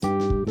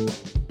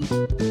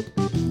Hello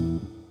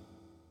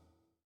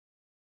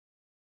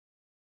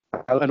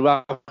and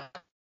welcome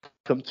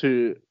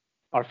to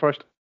our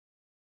first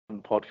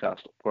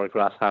podcast for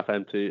Glass Half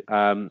Empty.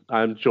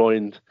 I'm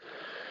joined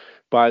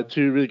by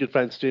two really good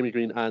friends, Jamie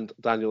Green and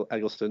Daniel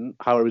Eggleston.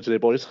 How are we today,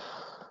 boys?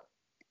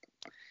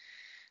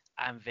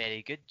 I'm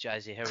very good,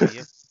 Jazzy. How are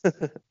you?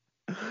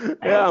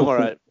 Yeah, I'm all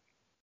right.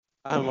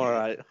 I'm all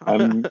right.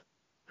 I'm good.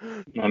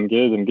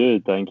 I'm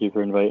good. Thank you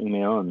for inviting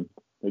me on.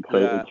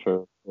 Excited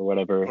for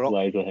whatever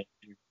lies ahead.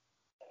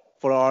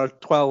 For our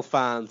 12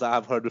 fans that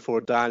I've heard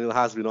before, Daniel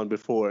has been on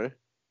before.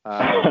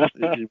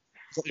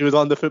 He was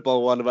on the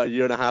football one about a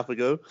year and a half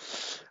ago.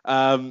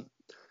 I'm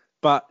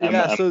a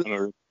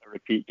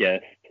repeat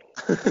guest.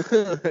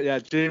 Yeah,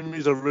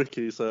 Jamie's a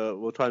rookie, so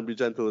we'll try and be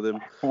gentle with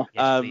him.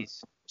 Yes,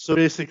 please. So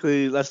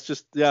basically,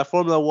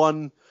 Formula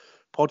One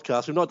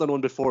podcast. We've not done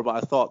one before, but I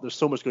thought there's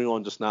so much going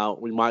on just now.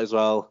 We might as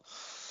well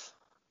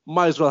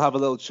have a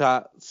little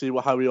chat, see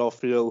how we all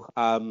feel.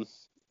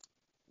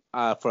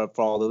 For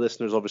all the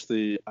listeners,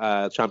 obviously,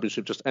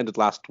 championship just ended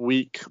last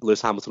week.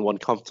 Lewis Hamilton won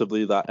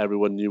comfortably. That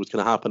everyone knew was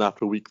going to happen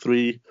after week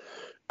 3.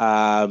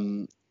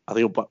 I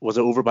think was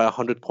it over by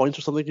 100 points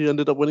or something? He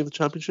ended up winning the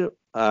championship.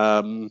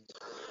 Yeah.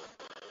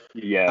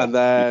 And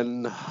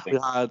then we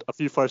had a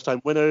few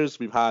first-time winners.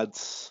 We've had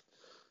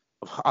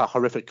a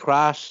horrific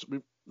crash.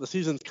 The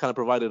season's kind of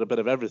provided a bit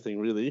of everything,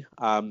 really.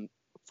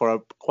 For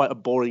quite a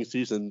boring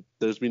season,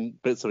 there's been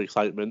bits of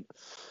excitement.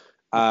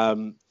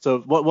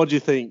 So what do you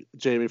think,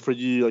 Jamie? For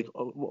you, like,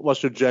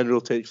 what's your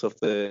general takes of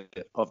the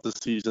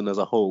season as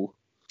a whole?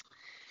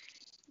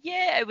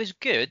 Yeah, it was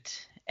good.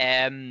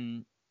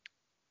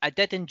 I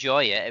did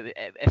enjoy it.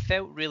 It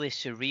felt really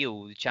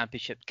surreal, the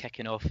championship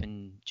kicking off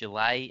in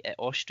July at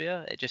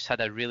Austria. It just had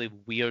a really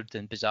weird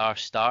and bizarre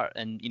start,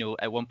 and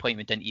at one point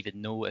we didn't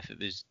even know if it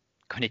was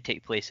going to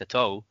take place at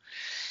all.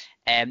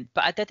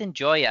 But I did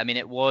enjoy it. I mean,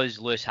 it was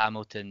Lewis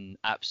Hamilton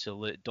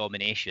absolute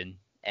domination.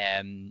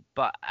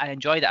 But I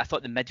enjoyed it. I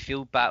thought the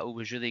midfield battle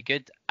was really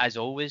good, as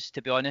always,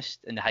 to be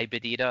honest. In the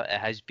hybrid era, it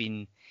has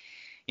been,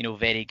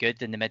 very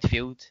good in the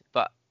midfield.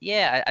 But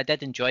yeah, I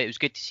did enjoy it. It was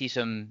good to see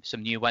some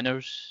new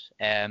winners.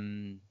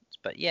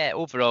 But yeah,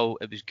 overall,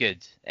 it was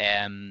good.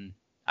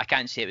 I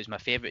can't say it was my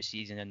favourite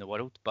season in the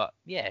world, but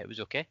yeah, it was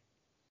okay.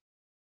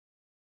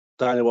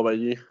 Daniel, what about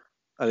you?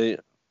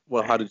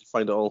 How did you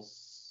find it all?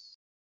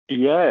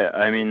 Yeah,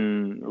 I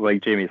mean,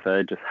 like Jamie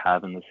said, just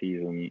having the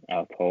season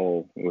at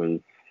all was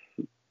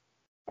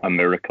a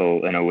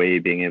miracle in a way,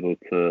 being able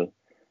to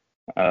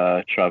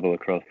travel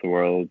across the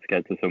world,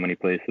 get to so many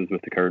places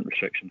with the current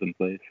restrictions in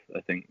place.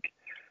 I think,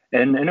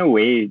 and in a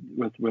way,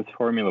 with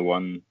Formula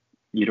One,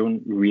 you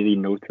don't really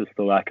notice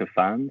the lack of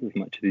fans as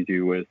much as you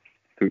do with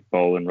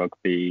football and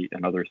rugby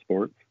and other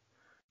sports.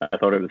 I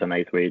thought it was a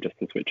nice way just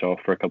to switch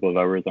off for a couple of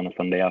hours on a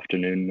Sunday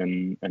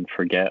afternoon and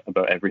forget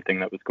about everything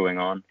that was going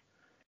on.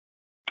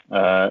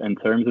 In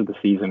terms of the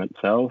season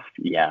itself,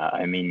 yeah,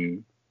 I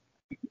mean,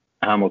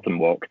 Hamilton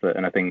walked it,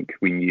 and I think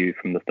we knew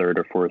from the third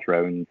or fourth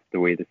round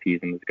the way the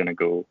season was going to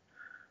go.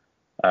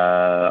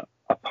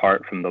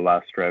 Apart from the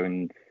last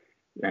round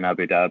in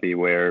Abu Dhabi,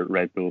 where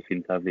Red Bull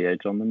seemed to have the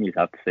edge on them, you'd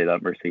have to say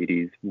that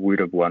Mercedes would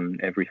have won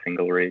every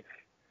single race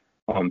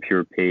on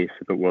pure pace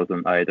if it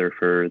wasn't either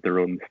for their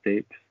own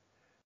mistakes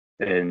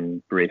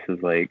in races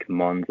like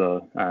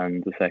Monza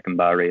and the second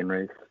Bahrain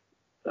race,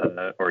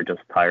 or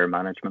just tyre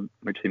management,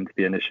 which seemed to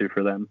be an issue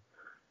for them.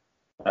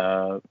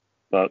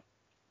 But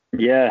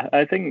yeah,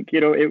 I think,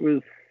 it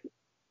was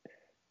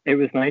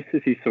nice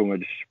to see so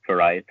much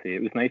variety.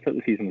 It was nice that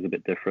the season was a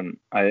bit different.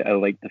 I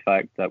liked the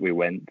fact that we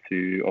went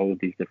to all of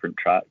these different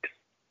tracks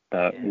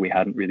that we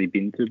hadn't really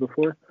been to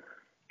before.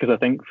 Because I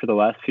think for the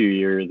last few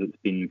years, it's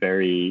been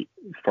very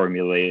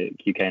formulaic.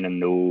 You kind of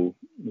know,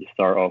 you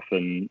start off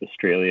in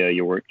Australia,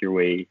 you work your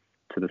way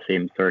to the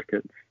same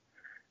circuits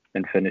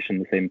and finish in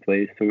the same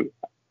place. So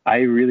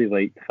I really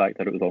liked the fact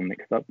that it was all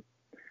mixed up.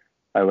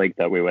 I liked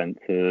that we went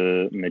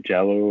to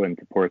Mugello and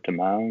to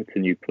Portimao, to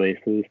new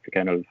places, to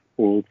kind of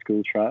old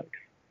school tracks.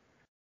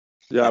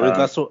 Yeah, I mean,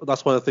 that's one of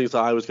the things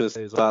that I was going to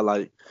say is that,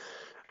 like,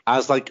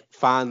 as like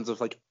fans of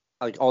like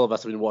all of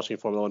us have been watching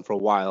Formula One for a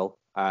while.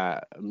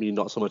 Me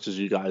not so much as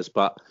you guys,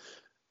 but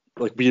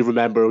like we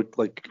remember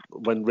like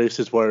when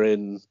races were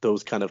in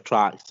those kind of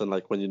tracks, and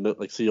like when you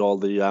see all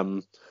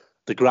the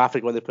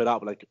graphic when they put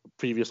up like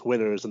previous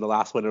winners, and the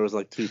last winner was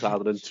like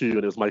 2002 and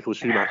it was Michael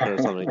Schumacher or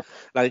something.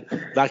 Like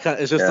that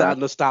it's just that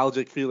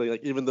nostalgic feeling.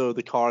 Like even though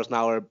the cars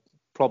now are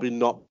probably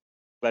not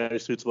very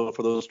suitable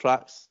for those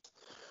tracks,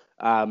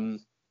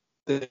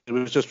 it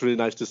was just really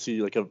nice to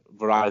see like a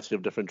variety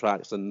of different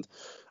tracks. And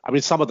I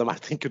mean, some of them I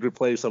think could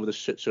replace some of the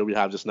shit show we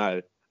have just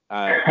now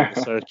on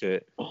the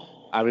circuit.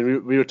 I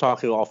mean, we were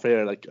talking off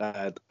air, like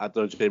I don't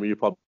know, Jamie, you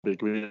probably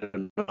agree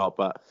or not,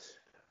 but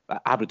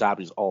Abu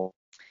Dhabi's all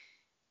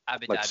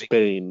like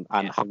Spain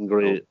and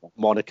Hungary,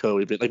 Monaco.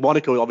 Like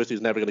Monaco obviously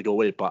is never going to go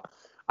away, but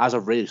as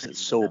a race, it's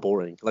so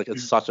boring. Like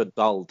it's such a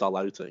dull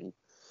outing.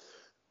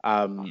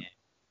 But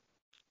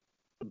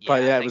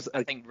yeah, it was.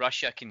 I think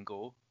Russia can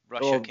go.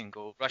 Russia can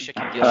go. Russia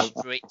can get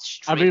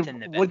straight in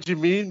the bin. What do you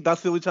mean?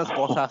 That's the only chance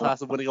Bottas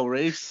has of winning a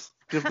race.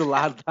 Give the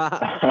lad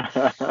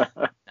that.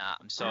 Nah,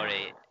 I'm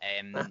sorry.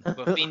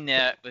 We've been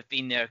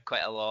there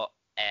quite a lot.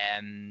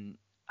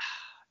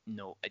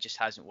 No, it just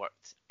hasn't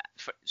worked.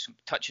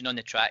 Touching on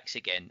the tracks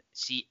again,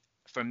 see,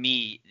 for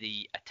me,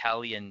 the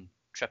Italian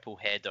triple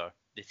header,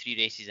 the 3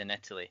 races in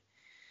Italy,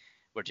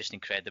 were just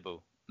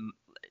incredible.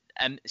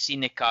 Seeing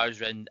the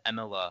cars around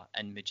Imola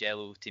and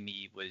Mugello, to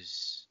me,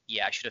 was,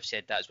 I should have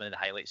said that as one of the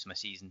highlights of my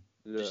season.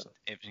 Yeah.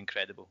 It was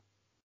incredible.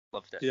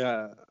 Loved it.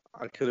 Yeah,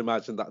 I could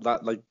imagine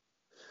that like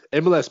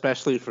Imola,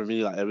 especially for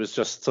me, like it was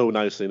just so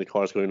nice seeing the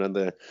cars going in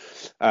there.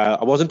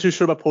 I wasn't too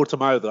sure about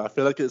Portimao though. I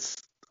feel like I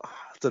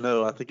don't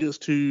know. I think it's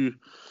too.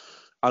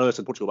 I know it's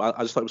in Portugal, but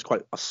I just thought it was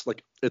quite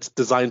like it's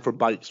designed for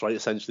bikes, right?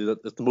 Essentially,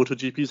 the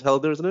MotoGP's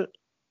held there, isn't it?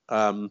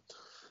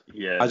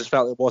 Yeah. I just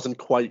felt it wasn't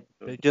quite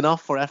big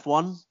enough for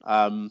F1.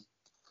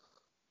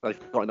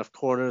 Like not enough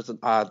corners, and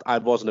I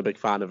wasn't a big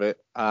fan of it.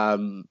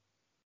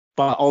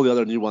 But all the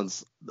other new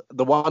ones,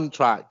 the one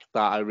track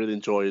that I really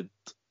enjoyed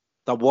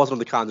that wasn't on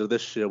the calendar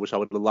this year, which I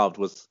would have loved,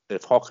 was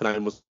if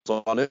Hockenheim was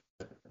on it.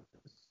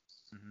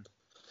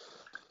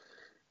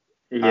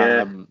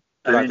 Yeah.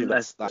 I think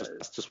that's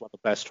just one of the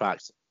best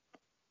tracks.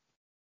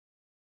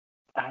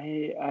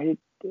 I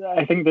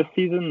think this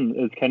season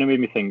has kind of made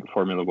me think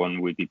Formula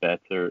One would be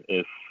better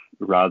if,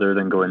 rather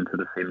than going to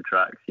the same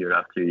tracks year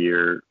after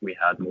year, we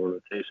had more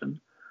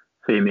rotation.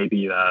 Say maybe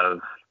you have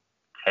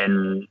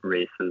 10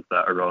 races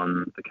that are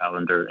on the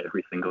calendar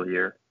every single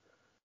year,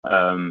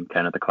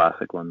 kind of the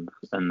classic ones,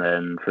 and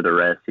then for the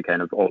rest you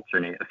kind of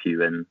alternate a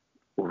few in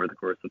over the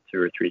course of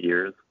 2 or 3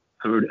 years.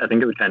 So I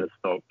think it would kind of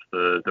stop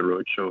the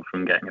roadshow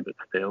from getting a bit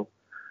stale.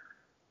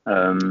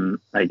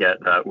 I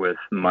get that with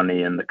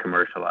money and the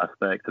commercial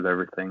aspect of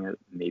everything, it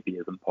maybe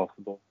isn't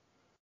possible.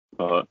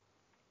 But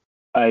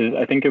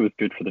I think it was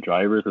good for the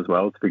drivers as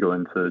well to be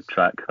going to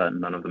tracks that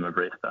none of them have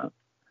raced at.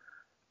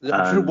 Yeah,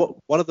 I'm sure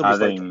one of them was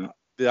like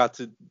they had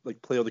to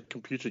like play on the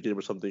computer game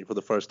or something for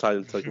the first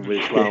time to like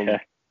race around a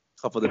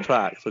couple of the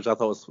tracks, which I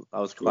thought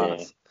was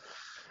class.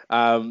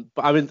 Yeah.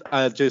 But I mean,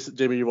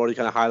 Jamie, you've already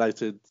kind of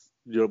highlighted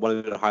one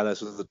of your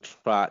highlights was the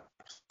tracks.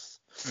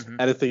 Mm-hmm.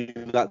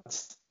 Anything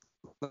that's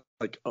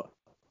like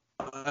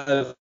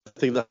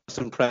anything that's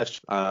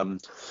impressed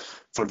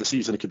for the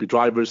season? It could be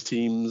drivers,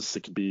 teams,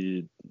 it could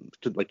be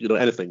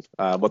anything.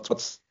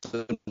 What's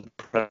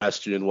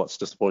impressed you and what's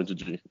disappointed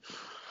you?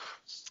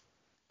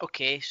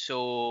 Okay,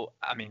 so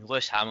I mean,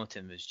 Lewis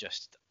Hamilton was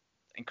just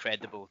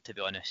incredible, to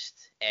be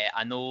honest.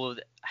 I know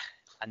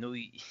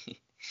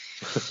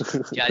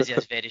Jazzy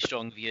has very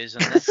strong views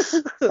on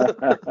this,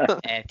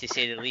 to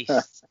say the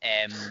least.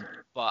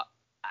 But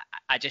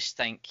I just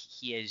think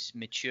he has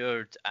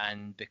matured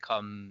and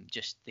become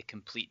just the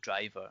complete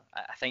driver.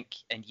 I think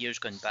in years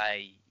gone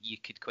by, you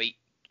could quite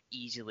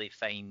easily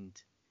find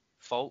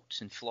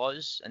faults and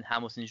flaws in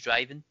Hamilton's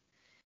driving.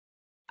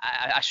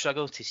 I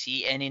struggle to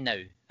see any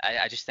now.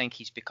 I just think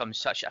he's become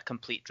such a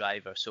complete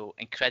driver. So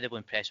incredibly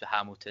impressed with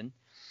Hamilton.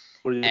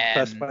 Were you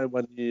impressed by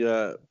when he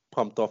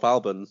pumped off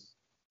Albon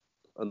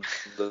on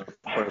the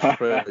first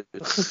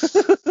race?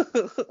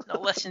 No,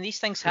 listen, these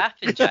things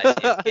happen,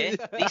 Jazzy, okay?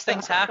 Yeah. These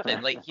things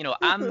happen. Like,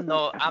 I'm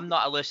not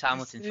a Lewis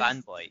Hamilton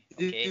fanboy.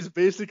 Okay? He's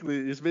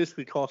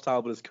basically cost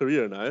Albon his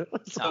career now.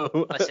 So.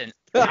 No, listen,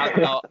 I'm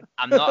not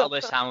a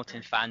Lewis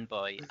Hamilton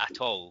fanboy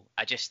at all.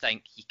 I just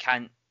think you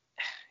can't.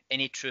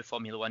 Any true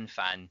Formula One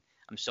fan,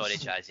 I'm sorry,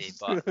 Jazzy,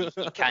 but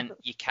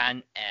you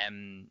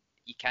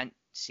can't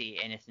say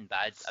anything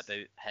bad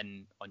about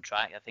him on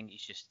track. I think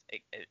he's just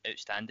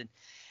outstanding.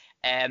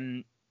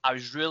 I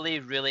was really,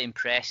 really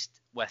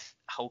impressed with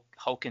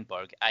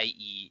Hulkenberg,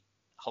 i.e.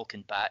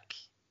 Hulkenback.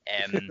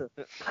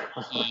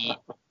 I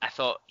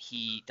thought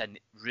he did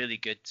really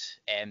good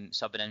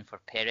subbing in for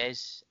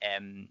Perez.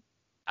 I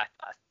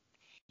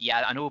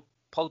know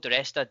Paul di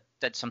Resta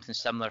did something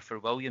similar for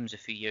Williams a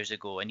few years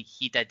ago, and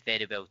he did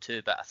very well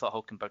too, but I thought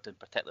Hulkenberg did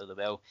particularly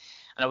well.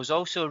 And I was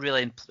also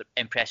really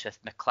impressed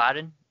with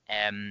McLaren.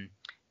 The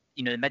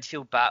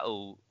midfield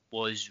battle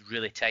was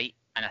really tight,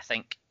 and I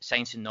think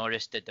Sainz and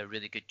Norris did a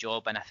really good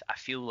job, and I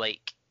feel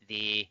like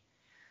they've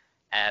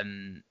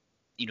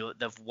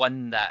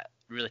won that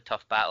really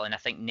tough battle, and I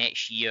think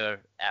next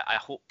year I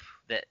hope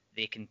that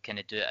they can kind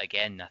of do it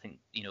again. I think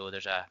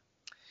there's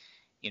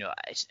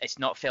it's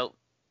not felt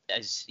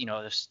as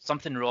there's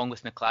something wrong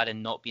with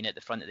McLaren not being at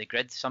the front of the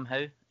grid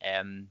somehow.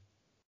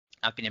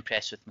 I've been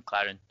impressed with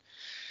McLaren,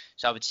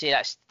 so I would say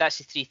that's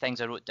the 3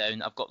 things I wrote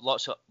down. I've got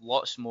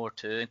lots more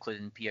too,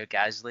 including Pierre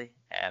Gasly,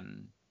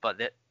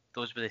 but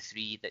those were the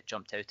 3 that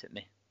jumped out at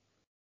me.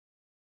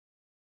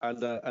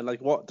 And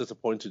like, what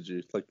disappointed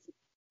you? Like,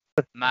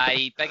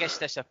 my biggest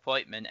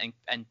disappointment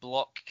in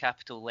block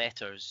capital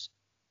letters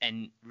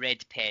in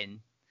red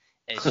pen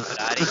is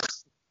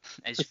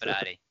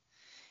Ferrari.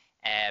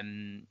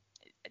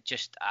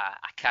 Just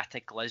a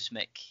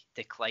cataclysmic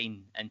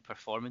decline in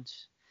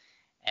performance,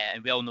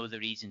 and we all know the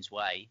reasons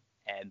why.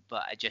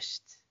 But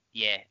just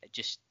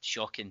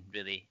shocking,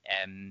 really.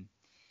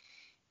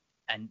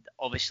 And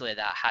obviously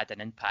that had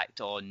an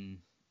impact on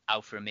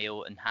Alfa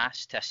Romeo and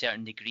Haas to a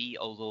certain degree,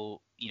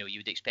 although you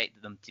would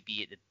expect them to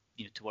be at the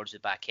towards the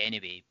back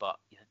anyway, but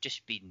they've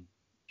just been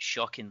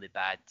shockingly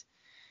bad.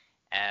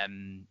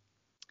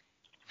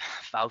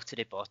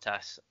 Valtteri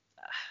Bottas,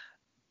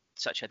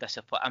 such a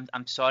disappointment.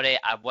 I'm sorry,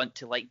 I want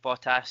to like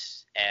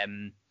Bottas,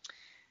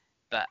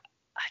 but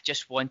I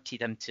just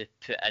wanted him to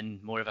put in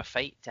more of a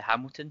fight to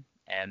Hamilton.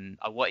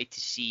 I wanted to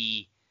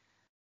see,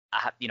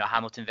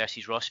 Hamilton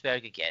versus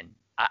Rosberg again.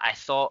 I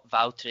thought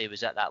Valtteri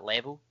was at that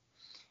level,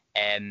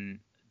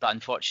 but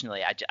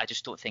unfortunately, I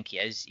just don't think he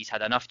is. He's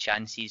had enough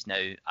chances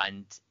now,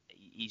 and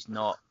he's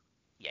not.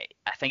 Yeah,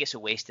 I think it's a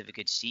waste of a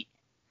good seat.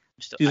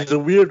 He's a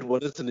weird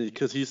one, isn't he?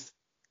 Because he's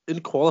in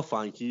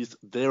qualifying, he's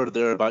there or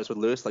thereabouts with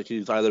Lewis. Like,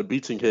 he's either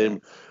beating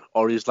him,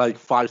 or he's like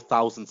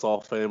 5,000ths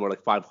off him, or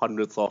like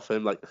 500ths off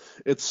him. Like,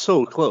 it's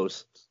so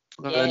close.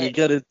 Yeah. And then you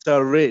get into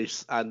a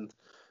race, and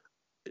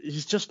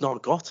he's just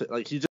not got it.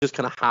 Like, he's just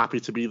kind of happy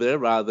to be there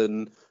rather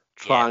than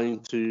trying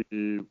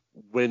to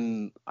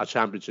win a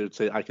championship.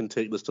 Say, I can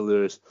take this to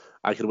Lewis,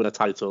 I can win a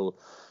title.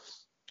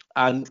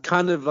 And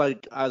kind of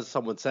like, as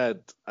someone said,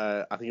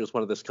 I think it was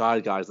one of the Sky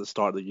guys at the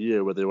start of the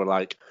year, where they were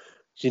like,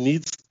 he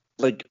needs,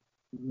 like,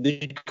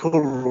 Nico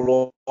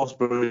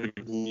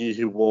Rosberg knew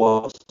he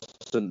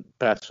wasn't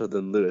better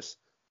than Lewis.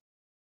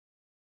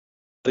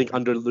 I think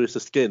under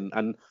Lewis's skin,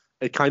 and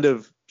it kind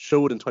of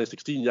showed in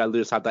 2016. Yeah,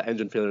 Lewis had that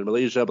engine failure in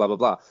Malaysia, blah blah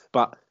blah.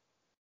 But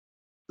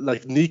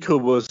like, Nico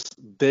was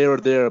there or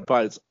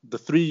thereabouts. The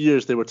 3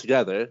 years they were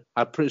together,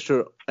 I'm pretty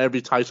sure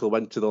every title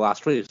went to the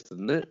last race,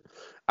 didn't it?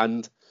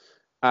 And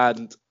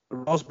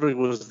Rosberg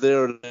was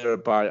there or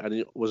thereabouts, and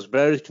he was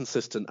very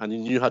consistent, and he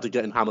knew how to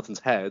get in Hamilton's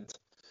head.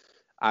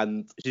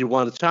 And he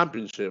won a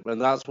championship, and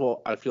that's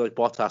what I feel like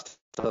Bottas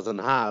doesn't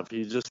have.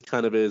 He just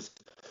kind of is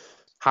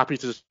happy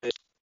to stay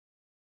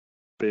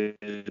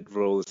big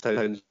role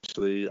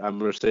essentially, and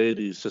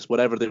Mercedes just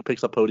whatever, they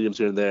picks up podiums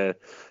here and there,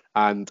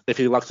 and if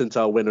he lucks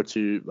into a win or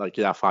two, like,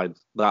 yeah, fine,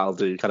 that'll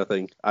do, kind of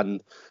thing.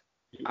 And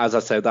as I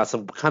said, that's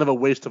a kind of a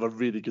waste of a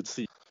really good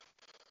seat.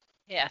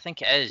 Yeah, I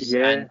think it is.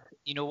 Yeah. And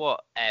you know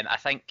what? I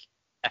think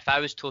if I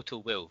was Toto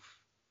Wolff,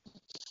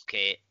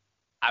 okay,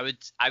 I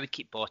would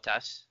keep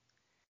Bottas.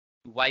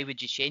 Why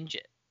would you change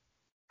it?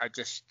 Or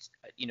just,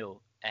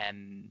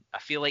 I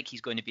feel like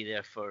he's going to be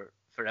there for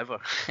forever.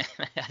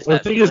 The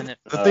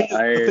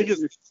thing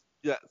is,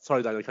 yeah,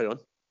 sorry, Daniel, carry on.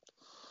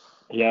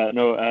 Yeah,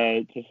 no,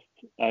 I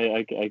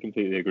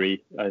completely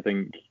agree. I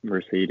think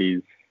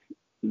Mercedes,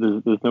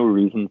 there's no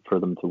reason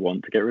for them to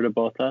want to get rid of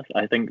Bottas.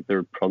 I think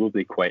they're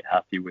probably quite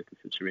happy with the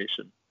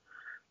situation,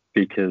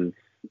 because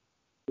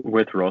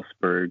with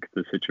Rosberg,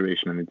 the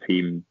situation in the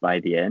team by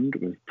the end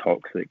was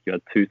toxic. You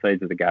had two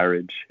sides of the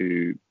garage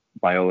who,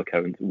 by all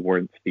accounts,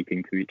 weren't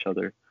speaking to each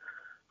other.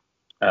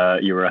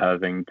 You were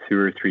having 2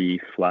 or 3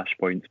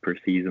 flashpoints per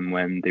season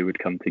when they would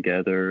come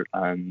together,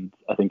 and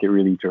I think it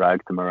really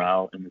dragged the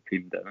morale in the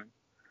team down.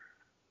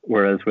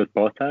 Whereas with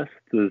Bottas,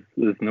 there's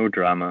no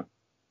drama.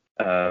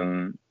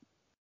 And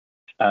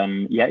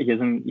yeah, he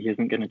isn't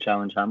going to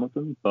challenge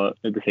Hamilton, but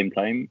at the same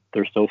time,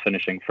 they're still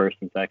finishing first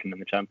and second in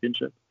the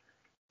championship.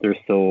 They're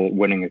still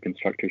winning a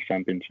Constructors'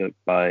 Championship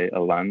by a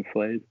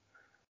landslide.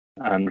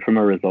 And from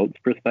a results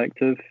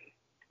perspective,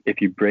 if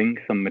you bring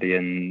somebody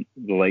in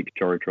like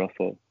George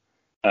Russell,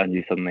 and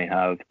you suddenly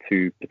have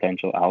 2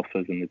 potential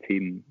alphas in the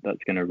team,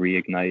 that's going to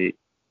reignite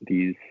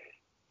these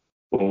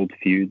old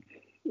feuds,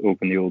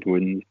 open the old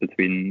wounds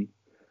between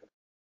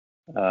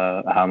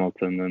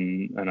Hamilton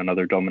and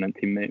another dominant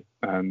teammate.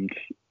 And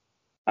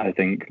I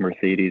think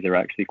Mercedes are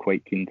actually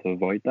quite keen to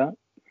avoid that.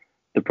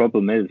 The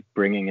problem is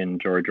bringing in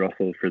George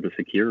Russell for the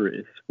secure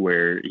race,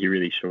 where he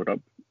really showed up,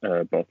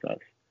 Bottas,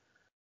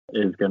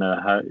 he's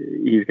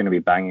gonna be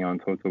banging on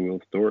Toto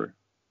Wolff's door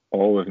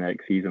all of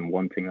next season,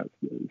 wanting that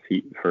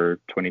seat for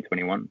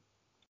 2021.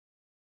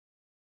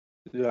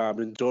 Yeah, I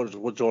mean,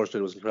 what George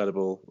did was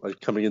incredible. Like,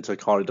 coming into a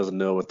car he doesn't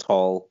know at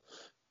all.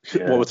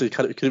 Yeah. What was it? He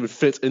couldn't even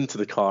fit into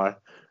the car,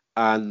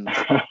 and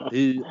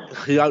he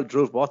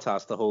outdrove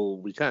Bottas the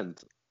whole weekend.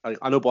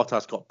 I know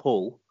Bottas got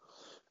pole,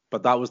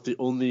 but that was the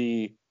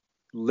only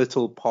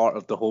little part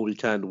of the whole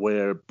weekend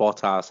where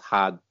Bottas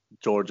had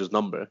George's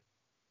number.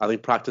 I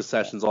think practice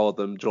sessions, all of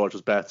them, George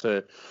was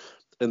better.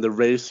 In the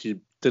race, he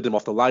did him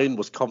off the line,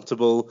 was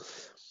comfortable.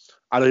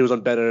 I know he was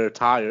on better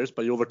tyres,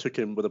 but he overtook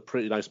him with a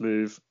pretty nice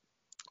move.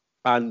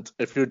 And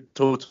if you're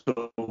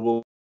Toto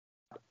Wolff,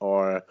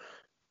 or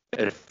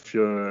if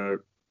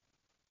you're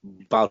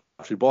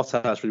Valtteri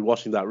Bottas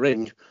rewatching that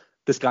ring,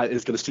 this guy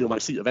is going to steal my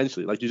seat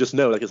eventually. Like, you just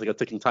know, like, it's like a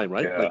ticking time,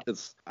 right?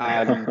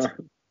 Yeah.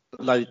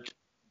 Like,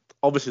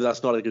 obviously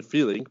that's not a good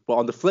feeling. But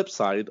on the flip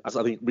side, as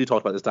I think we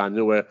talked about this,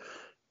 Daniel, where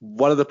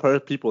one of the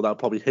people that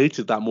probably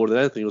hated that more than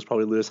anything was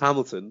probably Lewis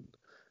Hamilton,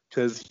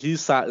 because he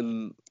sat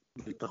in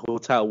the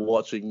hotel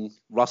watching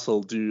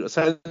Russell do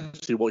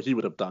essentially what he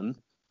would have done,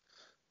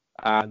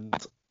 and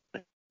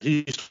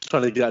he's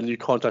trying to get a new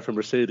contract from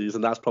Mercedes,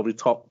 and that's probably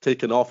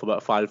taken off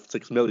about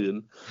 5-6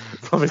 million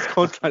from his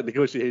contract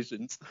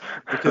negotiations,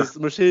 because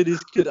Mercedes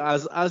could,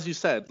 as you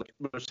said, like,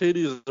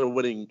 Mercedes are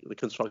winning the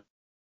constructors,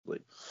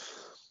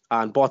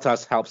 and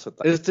Bottas helps with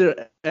that. Is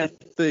there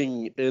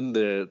anything in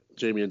there,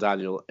 Jamie and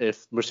Daniel,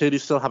 if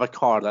Mercedes still have a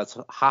car that's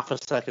half a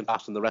second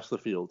faster than the rest of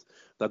the field,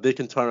 that they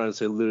can turn around and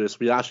say, Lewis,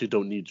 we actually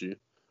don't need you.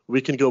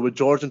 We can go with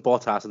George and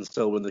Bottas and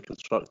still win the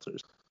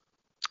constructors?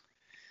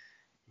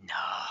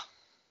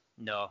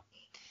 No.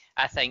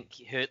 I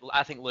think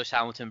Lewis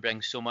Hamilton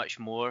brings so much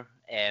more.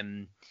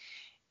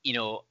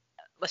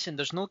 Listen,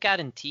 there's no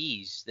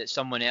guarantees that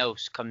someone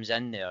else comes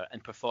in there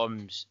and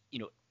performs,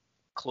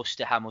 close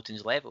to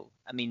Hamilton's level.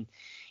 I mean,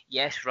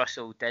 yes,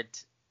 Russell did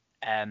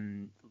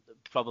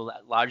probably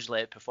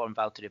largely outperform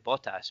Valtteri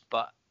Bottas,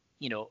 but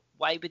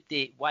why would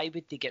they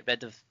get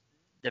rid of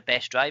their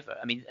best driver?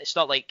 I mean, it's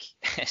not like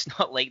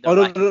they're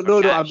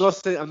no. I'm not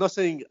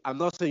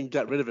saying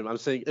get rid of him. I'm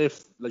saying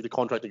if like the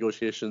contract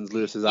negotiations,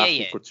 Lewis is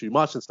asking for too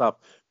much and stuff,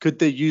 could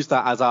they use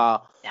that as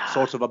a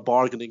sort of a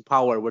bargaining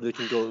power where they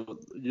can go,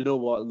 you know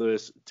what,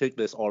 Lewis, take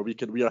this, or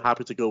we are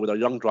happy to go with our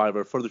young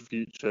driver for the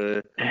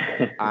future,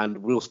 and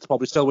we'll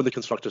probably still win the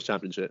constructors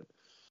championship.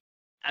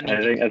 I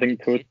mean, I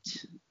think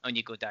on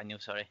you go, Daniel.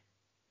 Sorry.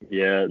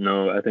 Yeah,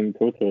 no, I think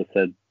Toto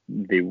said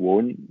they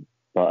won't.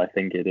 But I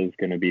think it is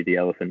going to be the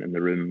elephant in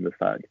the room, the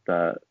fact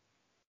that,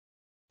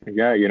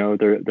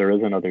 there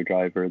is another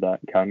driver that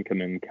can come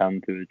in, can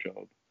do the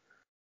job,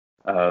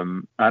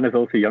 and is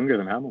also younger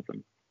than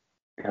Hamilton.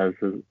 Has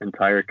his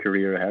entire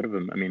career ahead of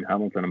him. I mean,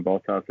 Hamilton and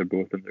Bottas are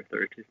both in their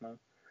 30s now.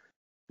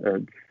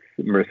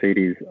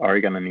 Mercedes are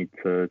going to need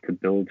to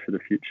build for the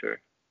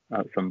future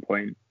at some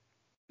point.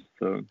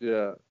 So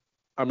yeah,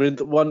 I mean,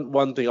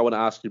 one thing I want to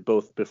ask you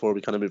both before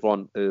we kind of move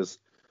on is,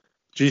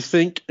 do you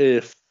think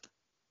if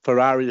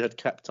Ferrari had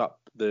kept up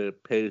the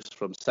pace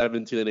from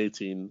 17 and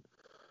 18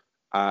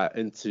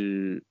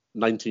 into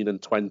 19 and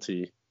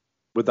 20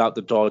 without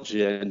the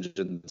dodgy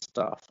engine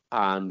stuff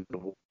and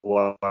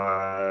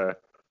were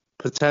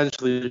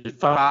potentially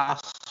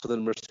faster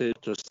than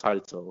Mercedes'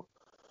 title,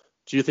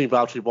 do you think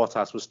Valtteri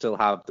Bottas would still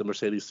have the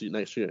Mercedes seat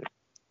next year?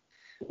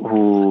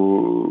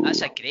 Ooh.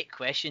 That's a great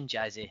question,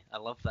 Jazzy. I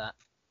love that.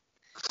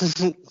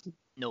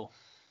 No.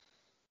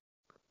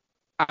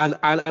 And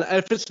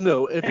if it's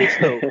no,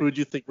 who do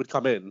you think would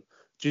come in?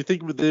 Do you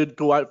think they'd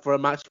go out for a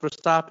Max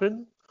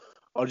Verstappen,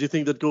 or do you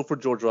think they'd go for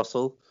George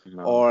Russell,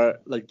 or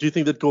do you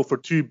think they'd go for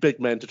two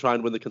big men to try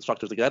and win the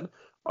constructors again,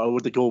 or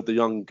would they go with the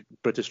young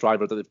British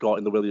driver that they've got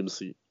in the Williams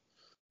seat?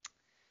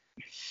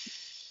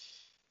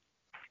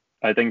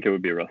 I think it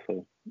would be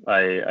Russell.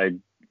 I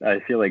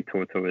feel like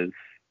Toto is,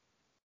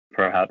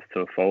 perhaps to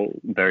a fault,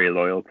 very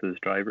loyal to his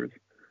drivers.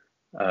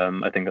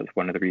 I think that's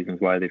one of the reasons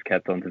why they've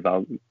kept on to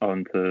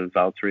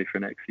Valtteri for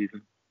next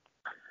season.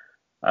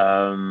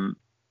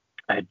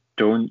 I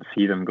don't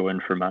see them going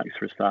for Max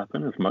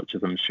Verstappen, as much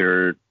as I'm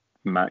sure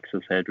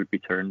Max's head would be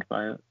turned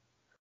by it.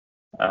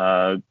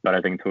 But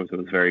I think Toto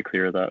was very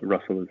clear that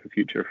Russell is the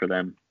future for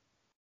them.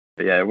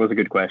 But yeah, it was a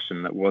good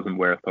question. That wasn't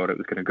where I thought it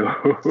was going to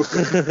go.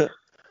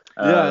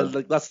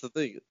 That's the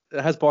thing.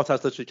 Has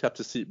Bottas literally kept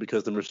his seat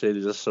because the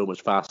Mercedes is so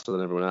much faster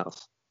than everyone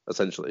else,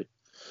 essentially?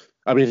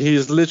 I mean,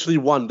 he's literally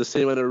won the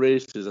same amount of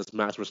races as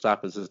Max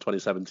Verstappen since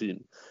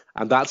 2017.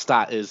 And that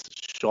stat is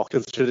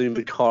shocking considering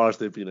the cars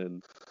they've been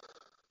in.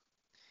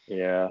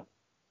 Yeah.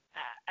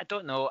 I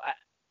don't know.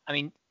 I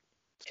mean,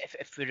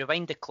 if we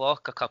rewind the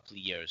clock a couple of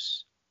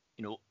years,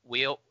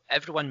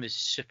 everyone was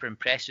super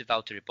impressed with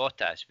Valtteri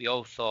Bottas. We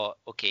all thought,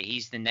 okay,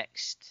 he's the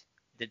next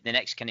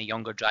kind of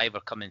younger driver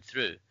coming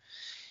through.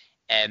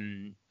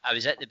 I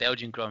was at the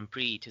Belgian Grand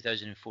Prix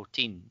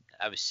 2014.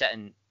 I was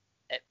sitting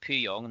at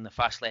Puyong on the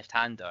fast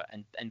left-hander,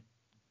 and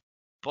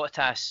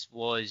Bottas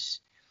was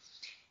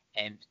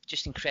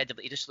just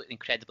incredibly. He just looked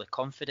incredibly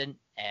confident.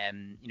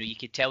 You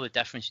could tell the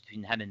difference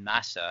between him and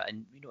Massa,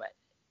 and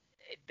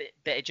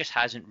but it just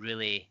hasn't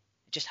really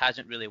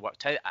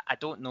worked out. I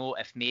don't know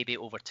if maybe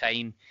over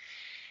time,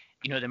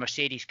 the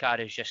Mercedes car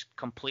is just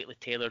completely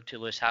tailored to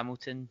Lewis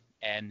Hamilton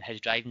and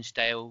his driving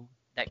style.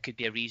 That could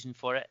be a reason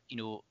for it.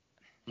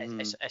 But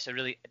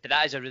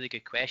that is a really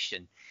good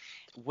question.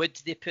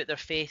 Would they put their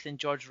faith in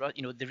George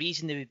Russell? The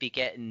reason they would be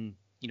getting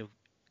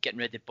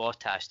rid of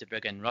Bottas to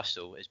bring in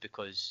Russell is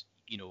because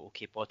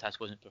Bottas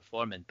wasn't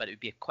performing, but it would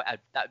be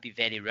that would be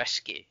very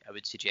risky, I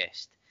would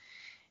suggest.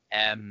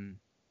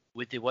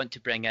 Would they want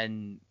to bring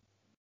in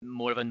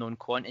more of a known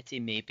quantity,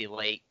 maybe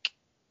like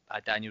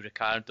a Daniel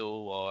Ricciardo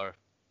or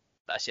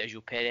a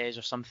Sergio Perez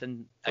or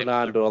something?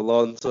 Fernando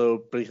Alonso,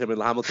 bring him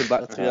and Hamilton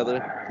back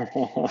together.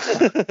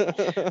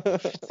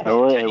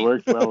 It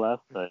worked well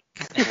last time.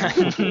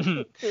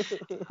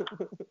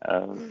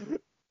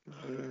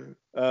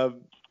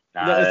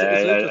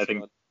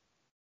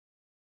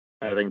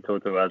 I think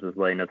Toto has his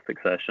line of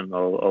succession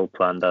all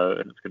planned out,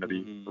 and it's going to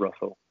be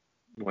Russell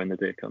when the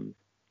day comes.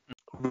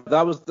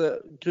 That was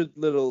the good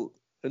little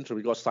intro.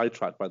 We got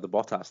sidetracked by the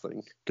Bottas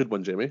thing. Good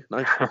one, Jamie.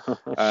 Nice.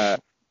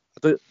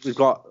 We've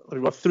got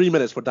 3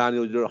 minutes for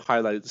Daniel. Your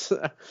highlights.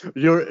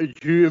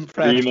 Who impressed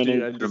 3 minutes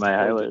you and for my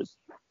highlights.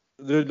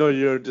 No,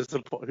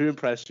 who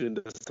impressed you and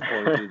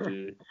disappointed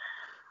you?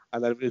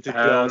 And then we need to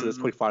go on to this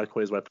quick fire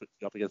quiz where I put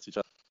you up against each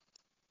other.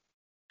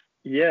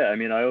 Yeah, I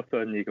mean, I also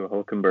had Nico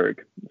Hulkenberg,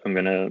 so I'm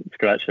going to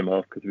scratch him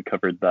off because we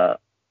covered that.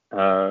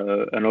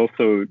 And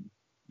also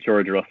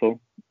George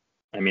Russell.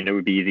 I mean, it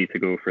would be easy to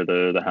go for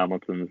the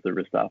Hamiltons, the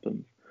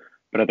Verstappens.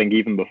 But I think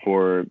even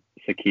before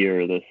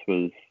Sakir, this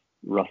was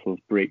Russell's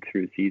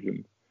breakthrough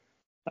season.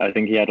 I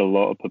think he had a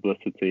lot of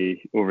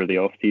publicity over the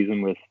off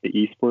season with the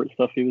esports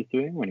stuff he was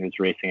doing when he was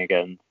racing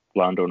against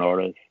Lando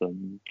Norris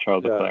and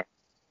Charles Leclerc.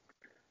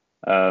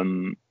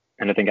 And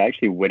I think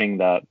actually winning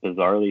that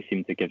bizarrely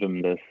seemed to give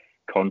him this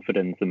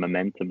confidence and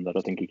momentum that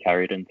I think he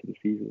carried into the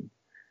season.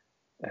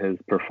 His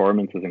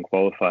performances in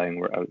qualifying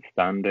were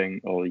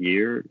outstanding all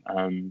year,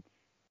 and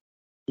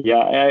yeah,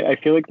 I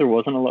feel like there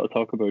wasn't a lot of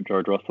talk about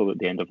George Russell at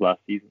the end of last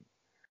season.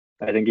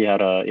 I think he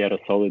had a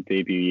solid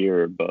debut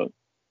year, but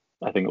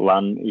I think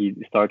he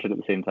started at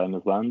the same time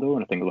as Lando,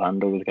 and I think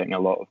Lando was getting a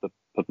lot of the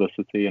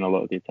publicity and a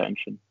lot of the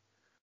attention.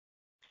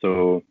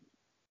 So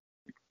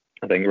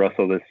I think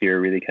Russell this year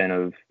really kind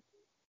of,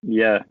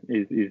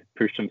 he's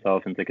pushed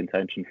himself into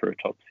contention for a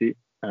top seat,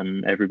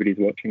 and everybody's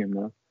watching him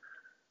now.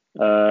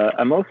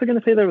 I'm also going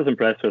to say that I was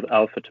impressed with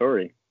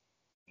AlphaTauri,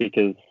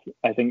 because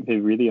I think they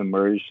really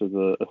emerged as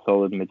a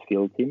solid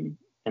midfield team,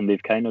 and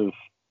they've kind of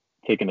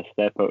taken a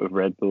step out of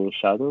Red Bull's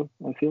shadow,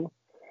 I feel.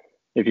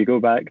 If you go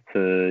back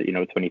to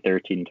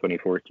 2013,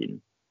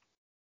 2014,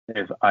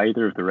 if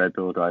either of the Red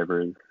Bull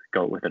drivers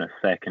got within a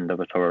second of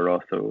a Toro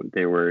Rosso,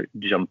 they were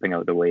jumping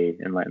out the way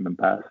and letting them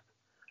pass.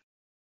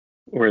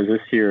 Whereas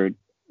this year,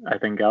 I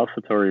think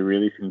AlphaTauri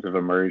really seems to have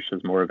emerged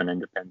as more of an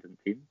independent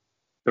team.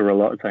 There were a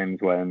lot of times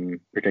when,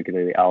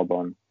 particularly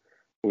Albon,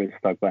 was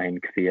stuck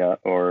behind Kvyat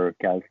or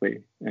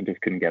Gasly and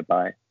just couldn't get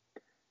by.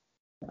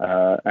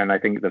 And I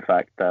think the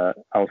fact that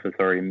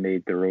AlphaTauri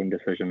made their own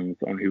decisions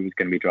on who was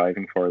going to be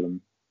driving for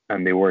them,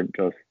 and they weren't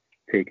just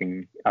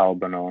taking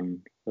Albon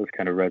on those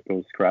kind of Red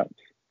Bull scraps,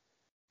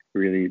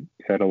 really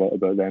said a lot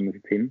about them as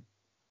a team.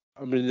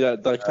 I mean, yeah,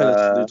 that kind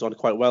of leads on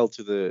quite well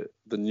to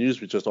the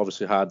news we just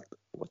obviously had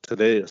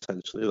today,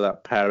 essentially,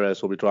 that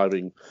Perez will be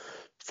driving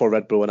for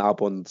Red Bull and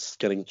Albon's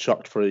getting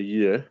chucked for a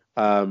year.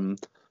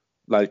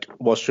 Like,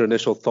 what's your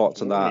initial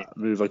thoughts on that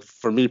move? Like,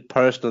 for me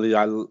personally,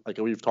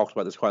 we've talked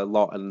about this quite a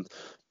lot, and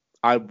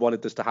I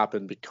wanted this to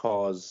happen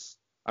because,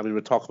 I mean,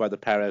 we'll talk about the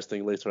Perez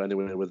thing later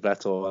anyway with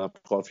Vettel, and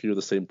I've got a few of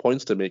the same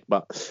points to make,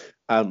 but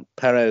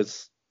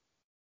Perez,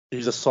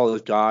 he's a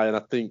solid guy, and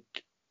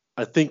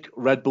I think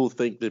Red Bull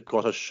think they've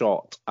got a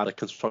shot at a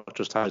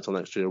constructors title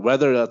next year,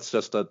 whether that's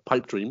just a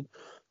pipe dream,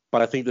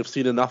 but I think they've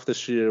seen enough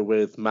this year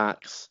with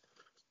Max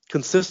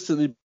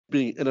consistently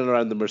being in and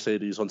around the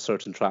Mercedes on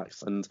certain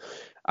tracks. And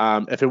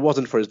if it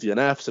wasn't for his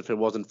DNFs, if it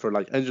wasn't for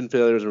like engine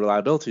failures and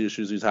reliability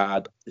issues he's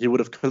had, he would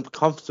have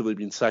comfortably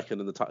been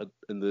second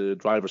in the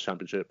drivers'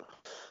 championship.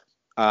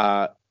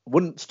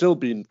 Wouldn't still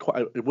been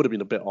quite. It would have been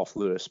a bit off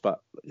Lewis,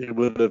 but it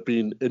would have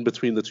been in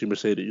between the two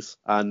Mercedes.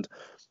 And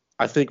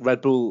I think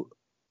Red Bull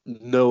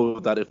know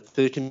that if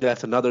they can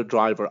get another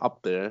driver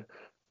up there,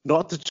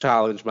 not to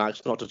challenge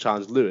Max, not to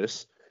challenge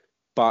Lewis,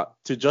 but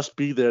to just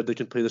be there, they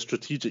can play the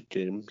strategic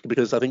game.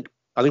 Because I think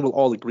we'll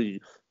all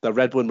agree that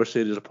Red Bull and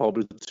Mercedes are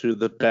probably two of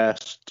the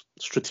best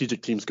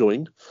strategic teams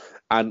going.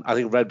 And I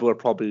think Red Bull are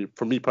probably,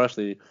 for me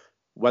personally,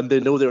 when they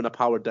know they're in a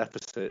power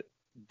deficit,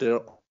 they're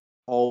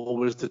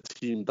always the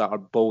team that are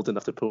bold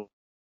enough to put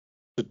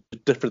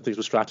different things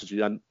with strategy.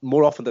 And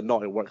more often than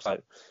not, it works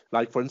out.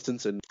 Like, for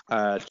instance, in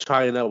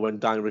China, when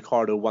Daniel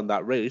Ricciardo won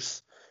that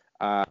race,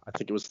 I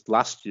think it was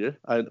last year,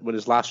 when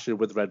his last year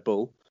with Red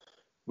Bull,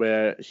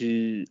 where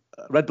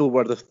Red Bull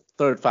were the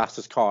third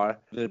fastest car.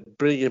 They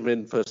bring him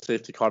in for a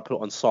safety car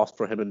put on soft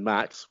for him and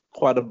Max.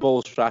 Quite a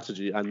bold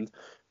strategy, and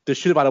they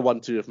should have had a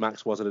 1-2 if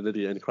Max wasn't an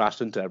idiot and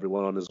crashed into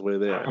everyone on his way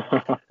there.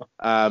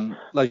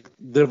 Like,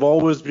 they've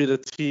always been a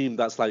team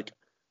that's like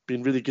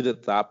been really good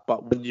at that,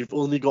 but when you've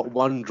only got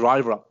one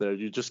driver up there,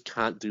 you just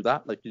can't do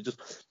that. Like,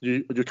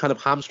 you're kind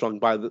of hamstrung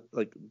by the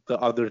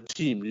other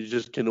team. You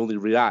just can only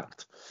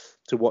react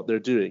to what they're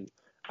doing.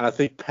 And I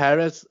think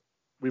Perez,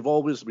 we've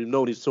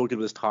known he's so good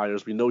with his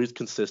tires. We know he's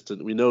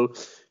consistent. We know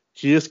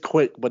he is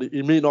quick, but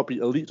he may not be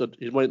elite.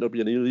 He might not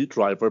be an elite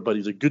driver, but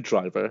he's a good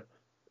driver.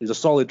 He's a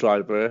solid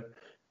driver.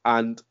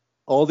 And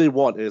all they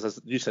want is, as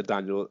you said,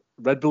 Daniel,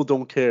 Red Bull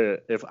don't care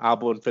if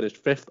Albon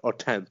finished 5th or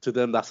 10th. To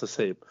them, that's the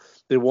same.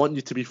 They want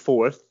you to be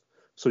 4th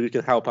so you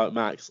can help out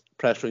Max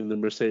pressuring the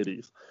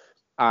Mercedes.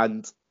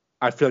 And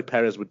I feel like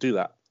Perez would do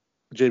that.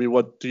 Jamie,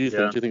 what do you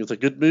think? Do you think it's a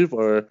good move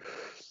or?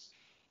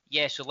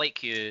 Yeah, so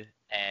like you,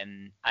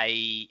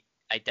 I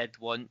did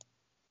want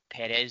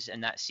Perez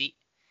in that seat,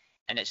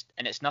 and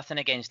it's nothing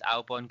against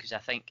Albon, because I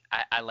think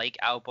I like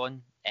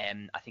Albon.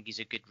 I think he's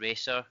a good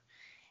racer.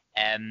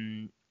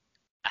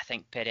 I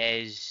think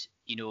Perez,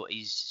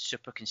 he's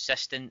super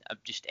consistent. I'm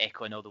just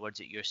echoing all the words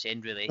that you're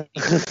saying, really.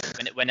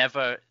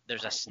 Whenever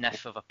there's a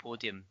sniff of a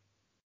podium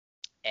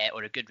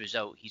or a good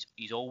result,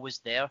 he's always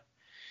there.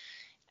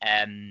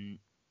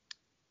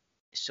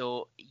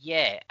 So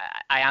yeah,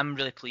 I am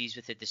really pleased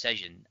with the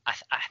decision.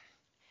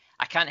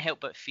 I can't help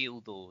but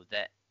feel, though,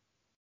 that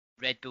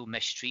Red Bull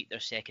mistreat their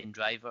second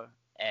driver.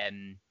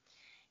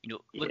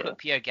 Look what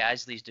Pierre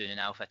Gasly's doing in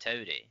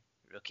AlphaTauri,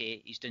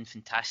 okay? He's doing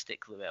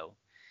fantastically well.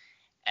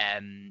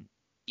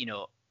 You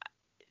know,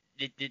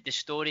 the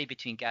story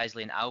between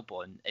Gasly and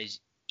Albon is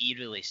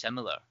eerily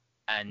similar,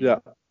 and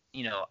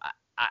you know,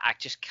 I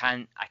just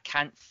can't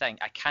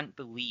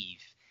believe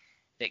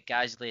that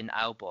Gasly and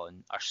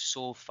Albon are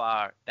so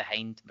far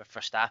behind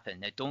Verstappen.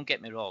 Now, don't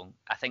get me wrong,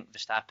 I think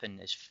Verstappen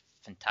is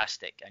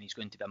fantastic and he's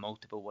going to be a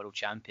multiple world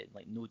champion,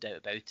 like no doubt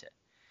about it.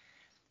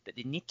 But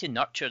they need to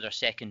nurture their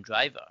second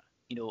driver.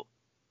 You know,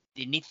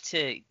 they need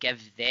to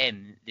give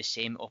them the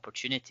same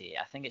opportunity.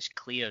 I think it's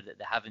clear that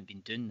they haven't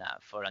been doing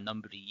that for a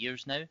number of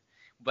years now,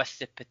 with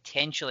the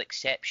potential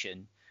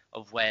exception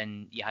of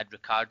when you had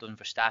Ricciardo and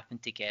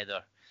Verstappen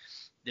together.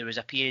 There was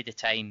a period of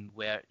time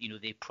where, you know,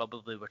 they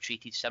probably were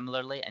treated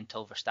similarly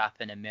until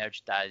Verstappen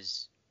emerged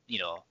as, you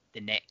know,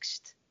 the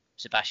next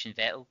Sebastian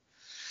Vettel.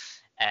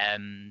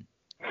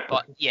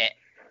 But yeah,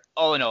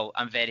 all in all,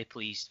 I'm very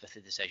pleased with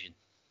the decision.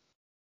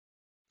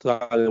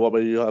 What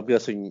about you?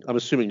 I'm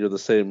assuming you're the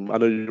same. I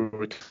know you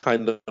were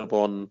kind of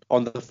on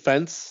the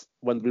fence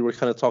when we were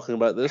kind of talking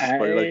about this.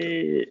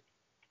 I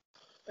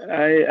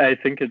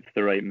think it's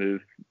the right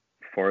move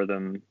for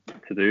them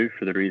to do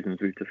for the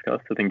reasons we've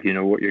discussed. I think you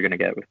know what you're going to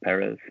get with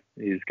Perez.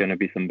 He's going to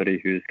be somebody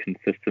who's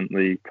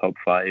consistently top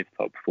 5,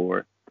 top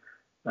 4,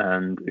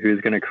 and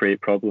who's going to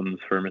create problems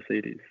for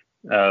Mercedes.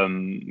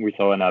 We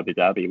saw in Abu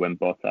Dhabi when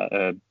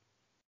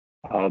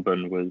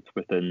Albon was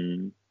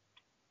within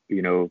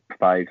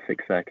 5-6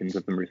 seconds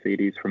of the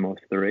Mercedes for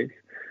most of the race.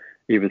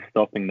 He was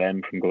stopping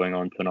them from going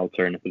on to an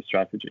alternative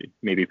strategy,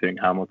 maybe putting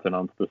Hamilton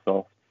onto the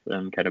softs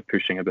and kind of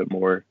pushing a bit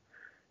more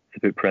to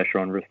put pressure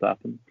on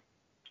Verstappen.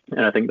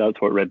 And I think that's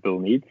what Red Bull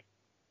needs.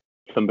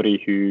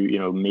 Somebody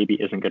who, maybe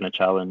isn't going to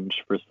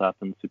challenge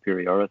Verstappen's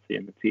superiority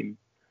in the team,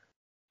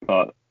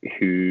 but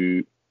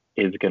who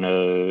is going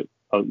to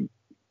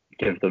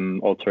give them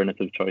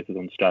alternative choices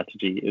on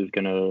strategy, is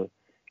going to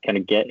kind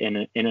of get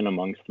in and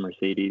amongst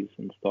Mercedes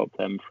and stop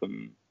them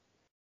from,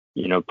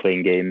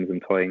 playing games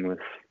and toying with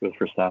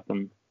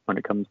Verstappen when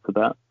it comes to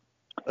that.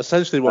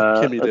 Essentially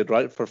what Kimi did,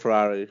 right, for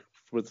Ferrari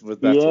with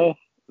Vettel.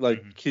 Yeah.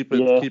 Keep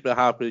it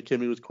happy.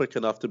 Kimi was quick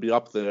enough to be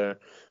up there,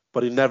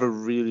 but he never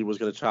really was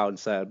going to challenge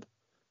Seb.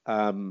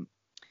 And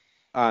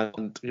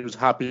he was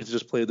happy to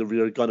just play the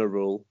rear gunner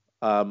role,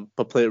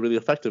 but play it really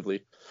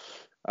effectively.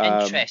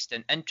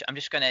 Interesting. I'm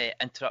just going to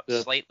interrupt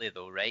slightly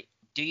though, right?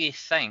 Do you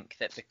think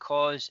that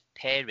because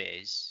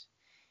Perez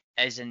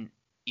isn't,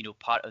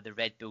 part of the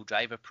Red Bull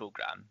driver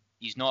program,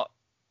 he's not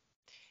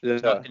going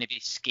to be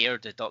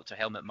scared of Dr.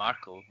 Helmut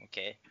Marko,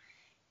 okay?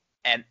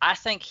 I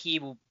think he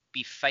will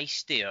be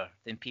feistier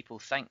than people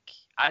think.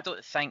 I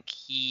don't think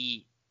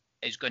he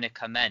is going to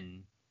come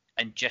in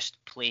and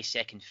just play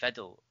second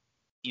fiddle,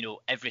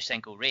 every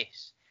single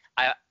race.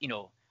 I'm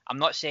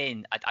not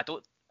saying I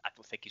don't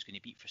think he's going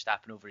to beat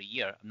Verstappen over a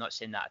year. I'm not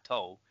saying that at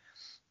all.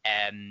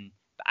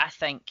 But I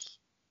think,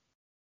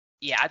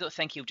 I don't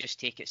think he'll just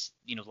take it,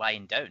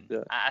 lying down.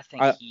 Yeah. I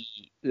think I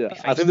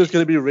think there's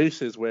going to be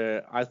races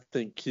where I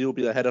think he'll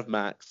be ahead of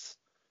Max,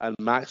 and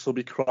Max will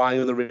be crying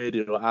on the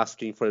radio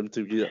asking for him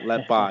to get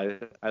let by,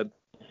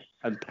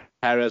 and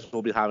Perez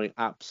will be having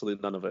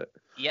absolutely none of it.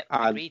 Yep,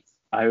 agreed.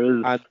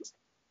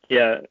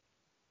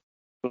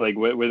 Like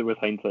with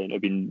hindsight,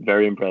 I've been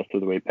very impressed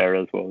with the way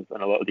Perez was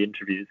in a lot of the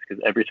interviews,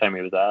 because every time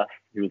he was asked,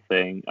 he was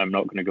saying, "I'm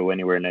not going to go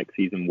anywhere next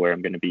season where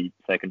I'm going to be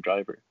second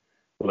driver.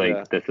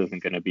 This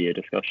isn't going to be a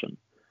discussion."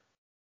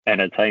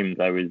 And at times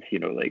I was,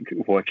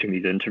 watching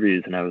these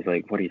interviews and I was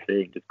like, "What are you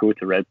saying? Just go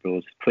to Red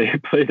Bull, just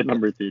play the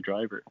number 2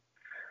 driver."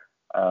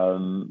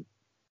 And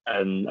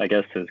I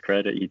guess to his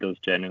credit, he does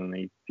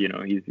genuinely,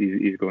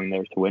 he's going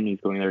there to win. He's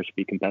going there to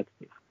be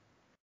competitive.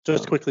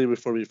 Just quickly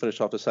before we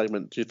finish off the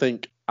segment, do you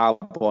think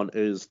Albon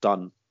is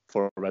done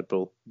for Red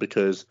Bull?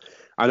 Because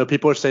I know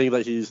people are saying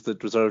that he's the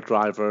reserve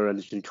driver and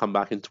he can come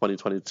back in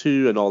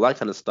 2022 and all that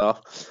kind of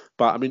stuff.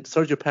 But I mean,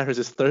 Sergio Perez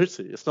is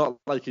 30. It's not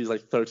like he's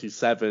like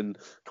 37,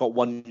 got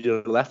 1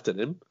 year left in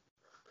him.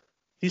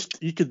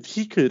 He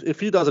could,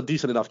 if he does a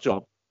decent enough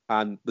job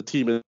and the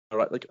team is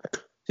right,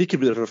 he could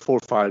be there for 4 or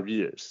 5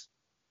 years.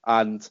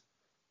 And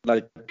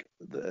I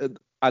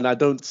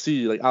don't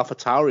see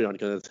AlphaTauri aren't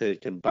going to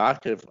take him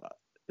back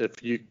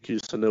if Yuki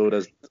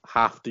Tsunoda's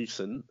half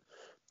decent.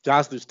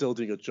 Gasly's still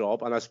doing a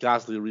job unless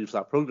Gasly leaves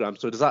that program.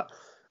 So does that?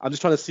 I'm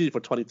just trying to see for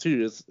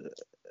 22 is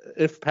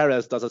if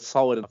Perez does a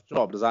solid enough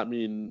job, does that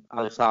mean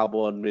Alex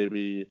Albon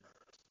maybe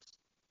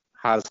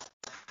has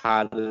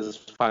had his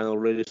final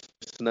race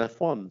in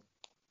F1?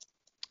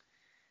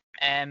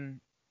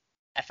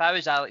 If I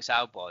was Alex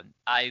Albon,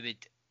 I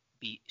would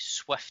be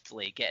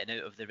swiftly getting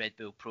out of the Red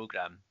Bull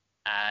program,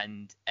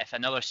 and if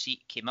another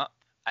seat came up,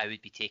 I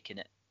would be taking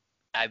it.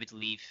 I would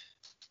leave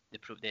the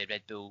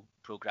Red Bull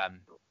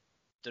program.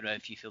 Don't know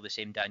if you feel the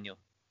same, Daniel.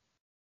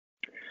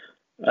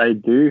 I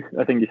do.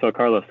 I think you saw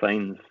Carlos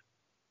Sainz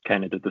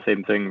kind of did the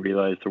same thing,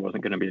 realised there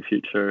wasn't going to be a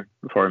future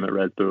for him at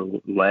Red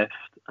Bull, left,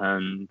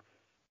 and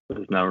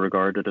is now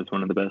regarded as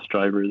one of the best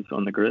drivers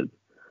on the grid.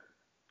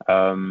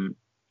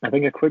 I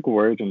think a quick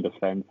word in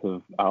defence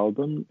of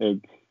Albon,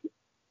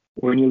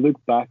 When you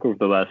look back over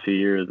the last few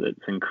years,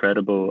 it's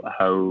incredible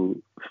how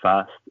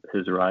fast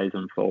his rise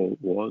and fall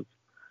was.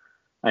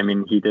 I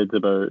mean, he did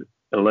about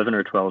 11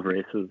 or 12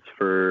 races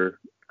for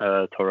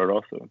Toro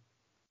Rosso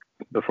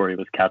before he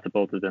was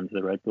catapulted into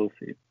the Red Bull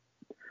seat,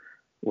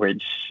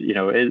 which,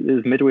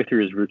 is midway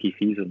through his rookie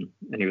season,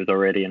 and he was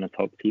already in a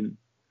top team.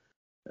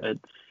 It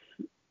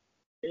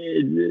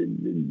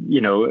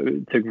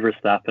took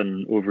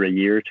Verstappen over a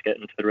year to get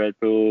into the Red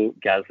Bull.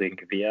 Gasly and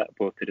Kvyat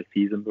both did a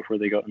season before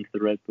they got into the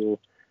Red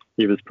Bull.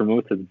 He was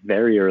promoted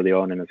very early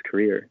on in his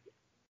career,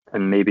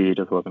 and maybe he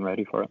just wasn't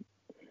ready for it.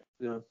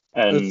 Yeah.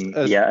 And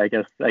I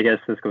guess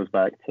this goes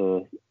back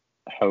to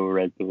how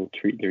Red Bull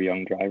treat their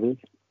young drivers,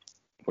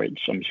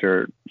 which I'm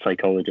sure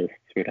psychologists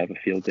would have a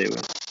field day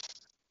with.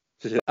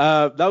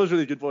 That was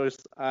really good, boys.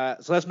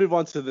 So let's move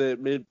on to the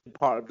main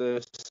part of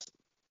this,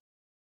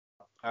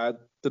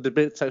 the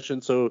debate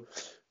section. So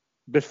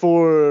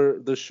before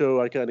the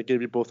show, I kind of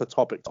gave you both a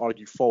topic to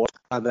argue for,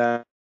 and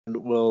then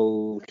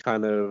we'll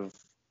kind of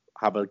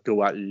have a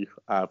go at you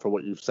for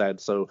what you've said.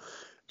 So,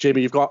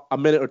 Jamie, you've got a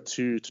minute or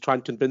two to try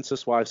and convince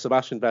us why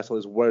Sebastian Vettel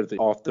is worthy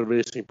of the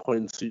Racing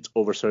Point seat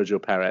over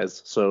Sergio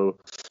Perez. So,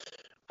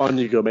 on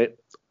you go, mate.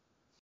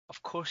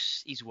 Of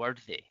course, he's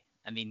worthy.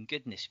 I mean,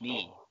 goodness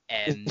me.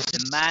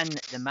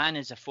 The man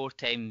is a 4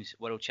 times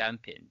world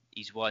champion.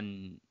 He's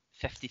won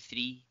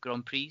 53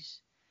 Grand Prix.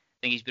 I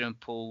think he's been on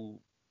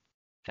pole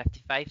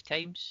 55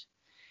 times.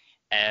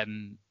 I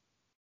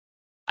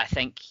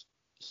think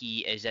he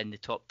is in the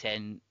top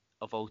 10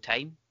 of all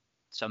time.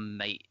 Some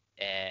might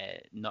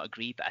not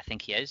agree, but I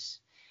think he is.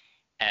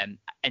 In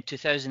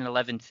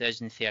 2011,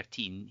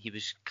 2013, he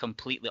was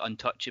completely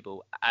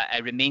untouchable. I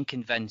remain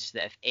convinced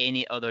that if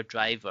any other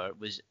driver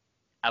was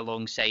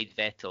alongside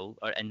Vettel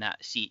or in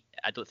that seat,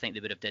 I don't think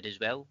they would have did as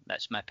well.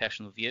 That's my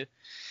personal view.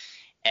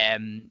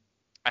 I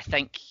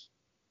think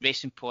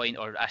Racing Point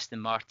or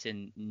Aston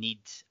Martin need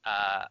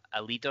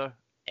a leader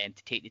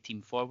to take the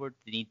team forward.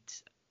 They need,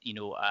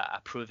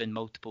 a proven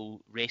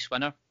multiple race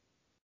winner.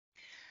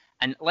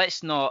 And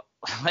let's not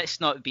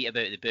beat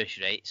about the bush,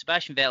 right?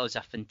 Sebastian Vettel is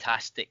a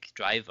fantastic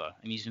driver.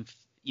 I mean,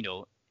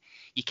 you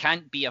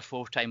can't be a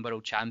 4-time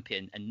world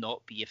champion and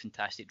not be a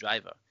fantastic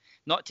driver.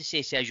 Not to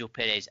say Sergio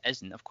Perez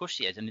isn't. Of course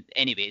he is. I mean,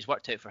 anyway, it's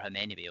worked out for him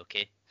anyway.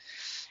 Okay.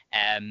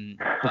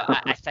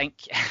 But I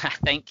think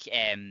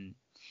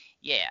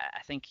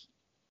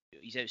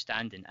he's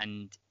outstanding,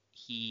 and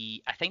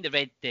I think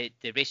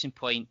the Racing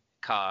Point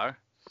car,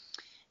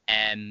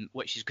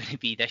 which is going to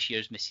be this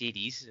year's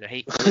Mercedes,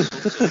 right?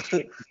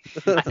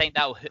 I think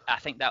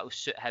that'll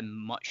suit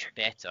him much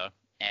better.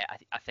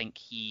 I think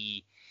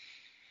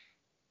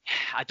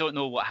I don't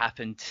know what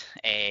happened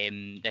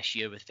this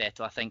year with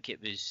Vettel. I think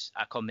it was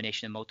a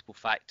combination of multiple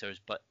factors,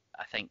 but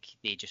I think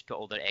they just put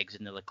all their eggs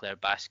in the Leclerc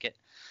basket.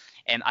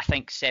 I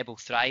think Seb will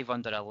thrive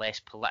under a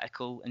less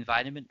political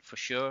environment for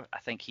sure. I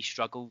think he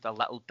struggled a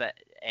little bit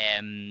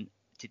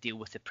to deal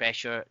with the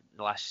pressure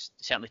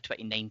certainly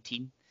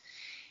 2019.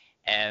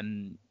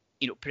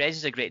 Perez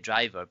is a great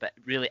driver, but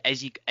really,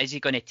 is he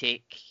going to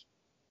take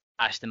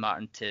Aston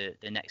Martin to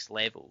the next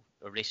level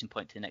or Racing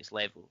Point to the next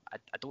level?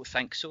 I don't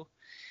think so.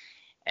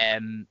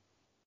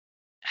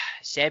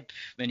 Seb,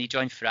 when he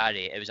joined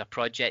Ferrari, it was a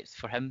project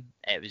for him.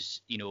 It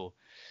was,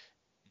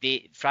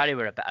 Ferrari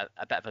were a bit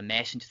of a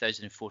mess in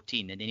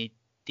 2014, and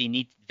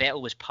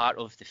Vettel was part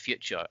of the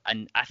future,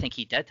 and I think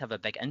he did have a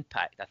big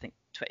impact. I think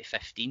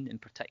 2015 in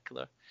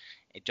particular,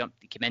 he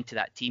came into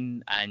that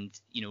team, and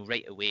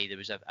right away there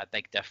was a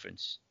big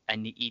difference,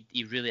 and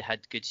he really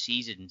had good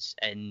seasons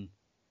in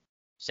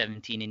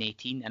 17 and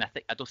 18, and I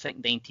don't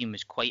think 19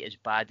 was quite as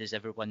bad as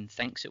everyone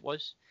thinks it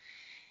was.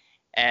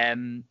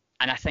 And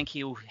I think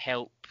he'll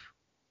help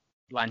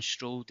Lance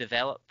Stroll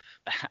develop.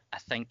 I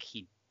think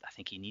he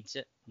needs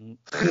it.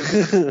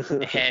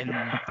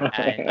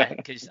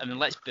 Because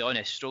let's be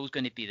honest, Stroll's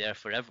going to be there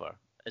forever.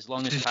 As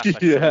long as Papa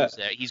Stroll's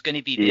there, he's going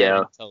to be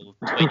there until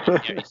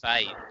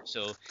 2035.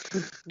 So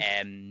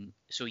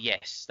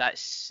yes,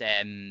 that's.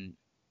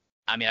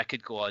 I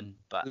could go on,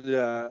 but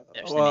yeah.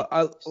 Well,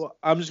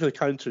 I'm just going to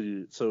counter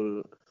you.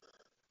 So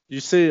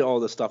you say all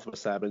this stuff about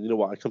Seb, and you know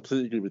what? I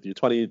completely agree with you.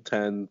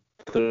 2010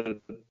 to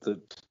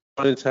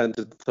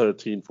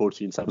 13,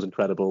 14, Seb was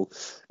incredible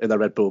in the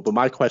Red Bull. But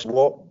my question,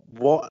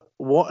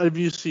 what have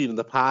you seen in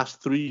the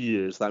past 3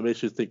 years that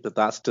makes you think that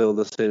that's still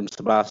the same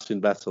Sebastian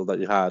Vettel that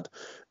you had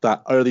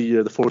that early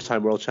year, the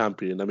 4-time world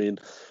champion? I mean,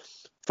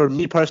 for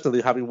me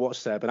personally, having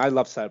watched Seb, and I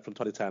love Seb from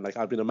 2010, like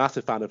I've been a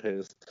massive fan of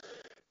his,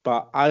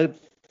 but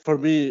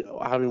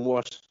having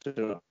watched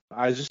him,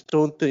 I just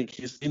don't think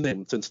he's seen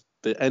him since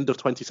the end of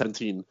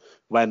 2017,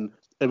 when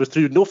it was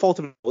through no fault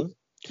of his own.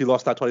 He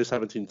lost that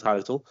 2017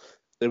 title.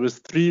 There was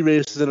 3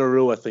 races in a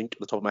row, I think, at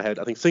the top of my head.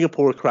 I think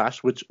Singapore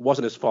crashed, which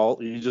wasn't his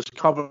fault. He just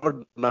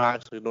covered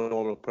Max like no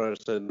normal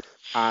person,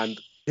 and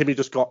Kimi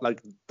just got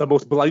like the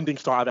most blinding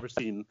start I've ever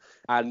seen,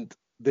 and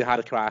they had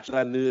a crash.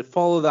 And they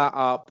followed that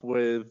up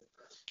with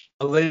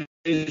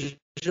Malaysia,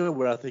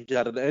 where I think he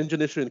had an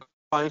engine issue in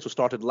qualifying, so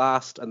started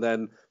last, and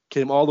then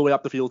came all the way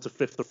up the field to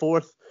 5th or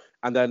 4th,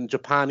 And then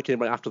Japan came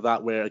right after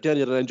that, where again he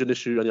had an engine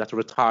issue and he had to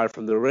retire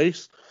from the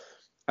race.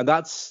 And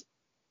that's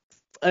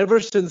ever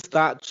since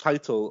that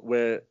title,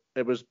 where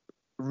it was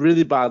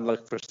really bad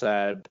luck for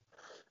Seb,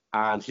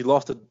 and he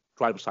lost the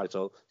driver's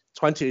title.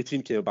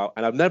 2018 came about,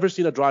 and I've never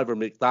seen a driver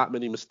make that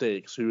many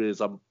mistakes who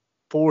is a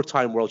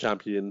 4-time world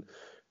champion.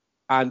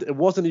 And it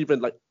wasn't even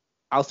like,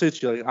 I'll say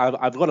to you, like,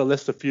 I've got a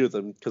list of a few of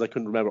them because I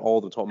couldn't remember all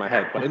of them top of my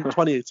head. But in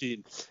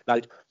 2018,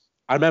 like,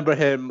 I remember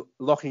him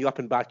locking up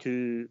in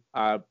Baku.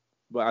 I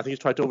think he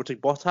tried to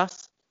overtake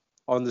Bottas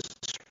on the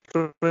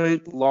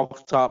straight,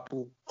 locked up,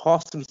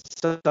 cost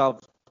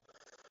himself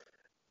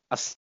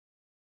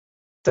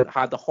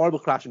had the horrible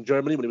crash in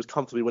Germany when he was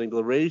comfortably winning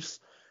the race,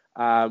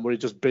 where he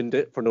just binned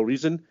it for no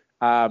reason.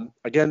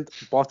 Again,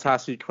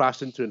 Bottas he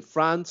crashed into in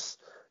France.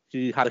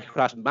 He had a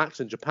crash in Max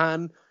in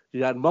Japan. He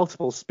had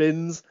multiple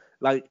spins.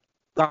 Like,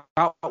 that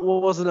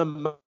wasn't a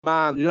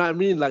man. You know what I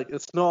mean? Like,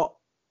 it's not.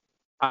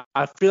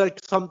 I feel like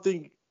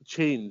something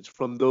changed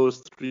from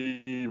those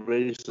 3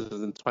 races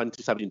in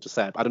 2017 to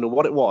Seb. I don't know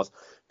what it was,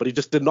 but he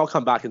just did not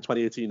come back in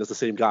 2018 as the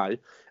same guy,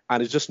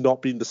 and he's just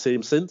not been the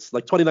same since.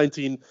 Like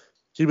 2019,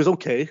 he was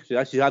okay.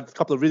 Yeah, he had a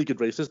couple of really good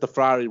races. The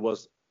Ferrari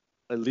was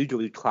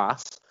illegally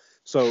class,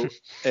 so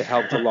it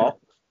helped a lot.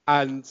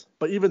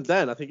 But even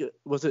then, I think it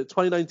was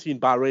 2019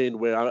 Bahrain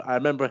where I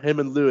remember him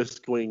and Lewis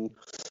going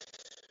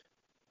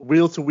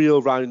wheel to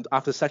wheel round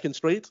after second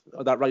straight,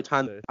 that right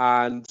hand,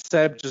 and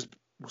Seb just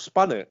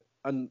spun it,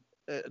 and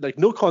like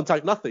no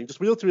contact, nothing, just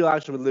wheel to wheel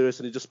action with Lewis,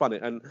 and he just spun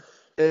it, and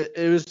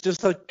it was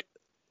just like,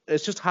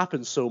 it's just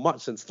happened so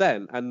much since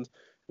then. And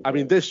I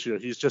mean, this year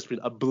he's just been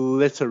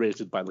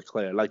obliterated by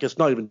Leclerc. Like, it's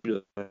not even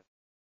been a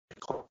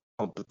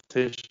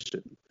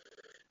competition.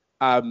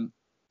 And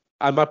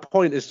my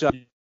point is just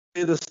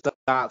the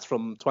stats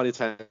from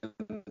 2010,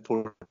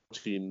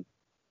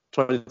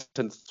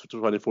 2010 to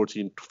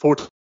 2014,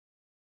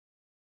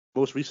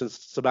 most recent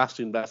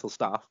Sebastian Vettel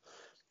stuff.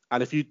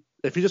 And if you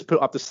just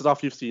put up the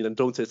stuff you've seen and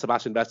don't say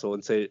Sebastian Vettel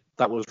and say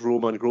that was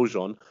Romain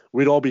Grosjean,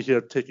 we'd all be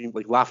here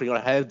laughing our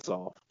heads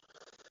off.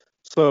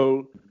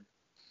 So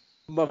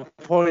my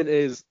point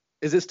is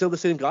it still the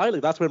same guy?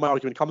 Like, that's where my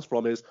argument comes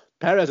from. Is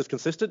Perez is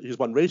consistent. He's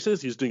won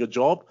races. He's doing a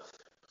job.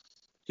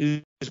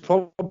 He's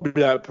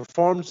probably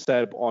outperformed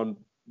Seb on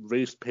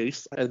race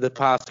pace in the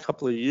past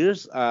couple of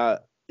years.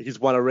 He's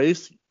won a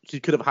race. He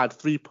could have had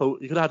 3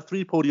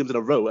 podiums in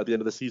a row at the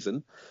end of the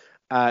season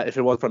if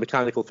it wasn't for a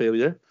mechanical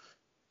failure.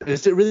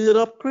 Is it really an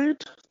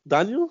upgrade,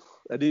 Daniel?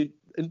 Any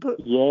input?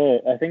 Yeah,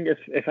 I think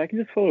if I can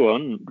just follow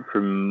on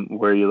from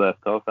where you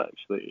left off,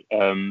 actually.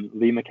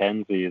 Lee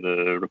Mackenzie,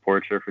 the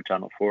reporter for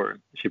Channel 4,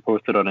 she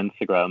posted on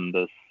Instagram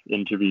this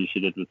interview she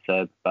did with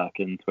Seb back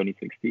in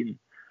 2016.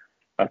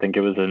 I think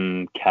it was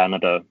in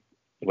Canada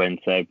when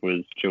Seb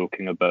was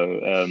joking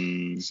about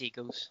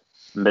seagulls.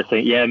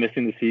 Missing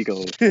the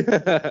seagulls.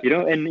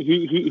 And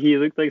he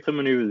looked like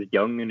someone who was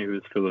young and who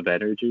was full of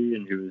energy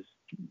and who was,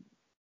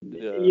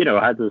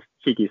 had this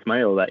cheeky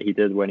smile that he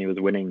did when he was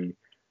winning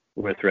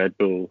with Red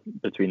Bull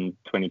between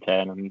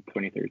 2010 and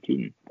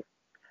 2013.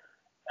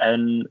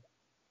 And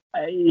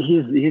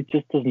he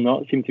just does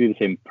not seem to be the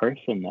same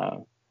person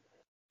now.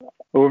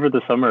 Over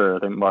the summer, I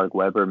think Mark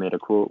Webber made a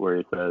quote where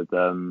he said,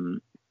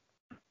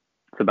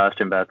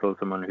 Sebastian Vettel is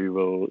someone who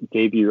will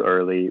debut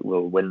early,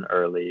 will win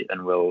early,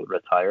 and will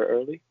retire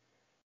early.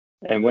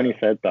 And when he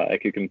said that, I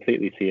could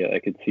completely see it. I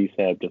could see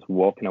Seb just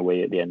walking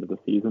away at the end of the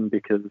season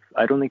because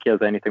I don't think he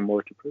has anything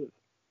more to prove.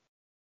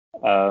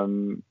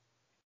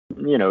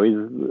 He's,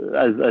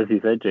 as you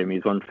said, Jamie,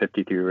 he's won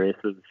 52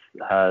 races,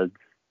 had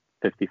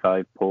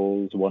 55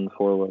 poles, won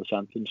 4 world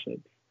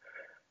championships.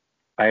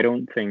 I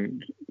don't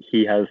think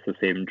he has the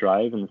same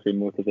drive and the same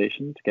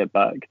motivation to get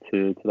back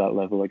to that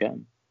level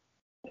again.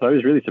 So I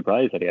was really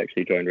surprised that he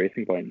actually joined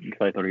Racing Point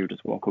because I thought he would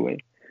just walk away.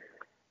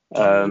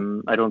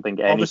 I don't think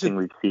anything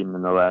we've seen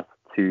in the last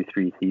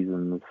 2-3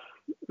 seasons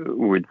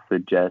would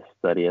suggest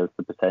that he has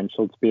the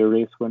potential to be a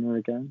race winner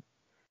again.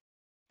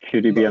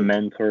 Should he be a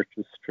mentor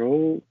to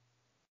Stroll?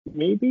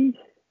 Maybe.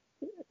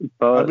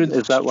 But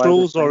is that why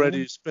Stroll's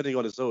already spinning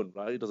on his own,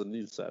 right? He doesn't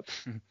need Seb.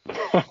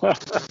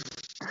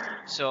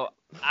 So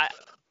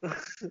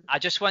I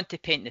just want to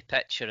paint the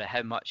picture of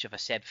how much of a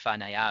Seb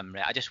fan I am,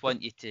 right? I just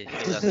want you to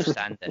fully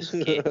understand this,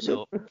 okay?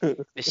 So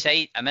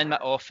I'm in my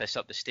office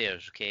up the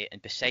stairs, okay?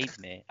 And beside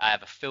me, I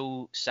have a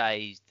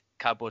full-sized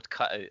cardboard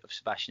cutout of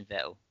Sebastian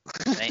Vettel,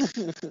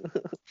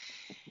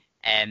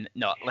 right?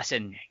 No,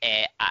 listen,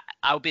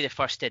 I'll be the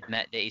first to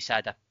admit that he's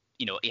had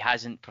he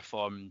hasn't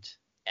performed.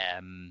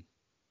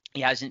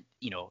 He hasn't,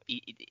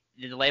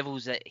 the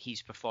levels that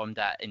he's performed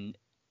at, and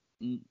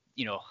I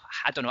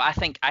don't know. I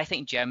think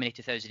Germany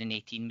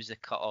 2018 was the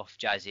cut-off,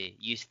 Jazzy.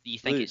 You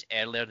think it's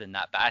earlier than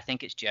that, but I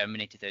think it's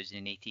Germany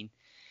 2018.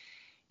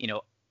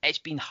 It's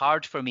been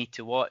hard for me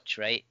to watch,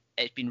 right?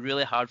 It's been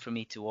really hard for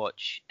me to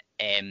watch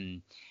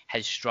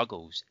his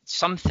struggles.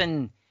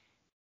 Something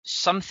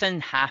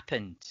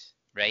happened,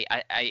 right?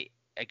 I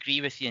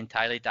agree with you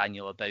entirely,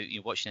 Daniel, about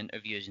watching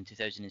interviews in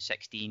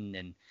 2016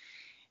 and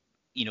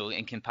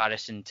in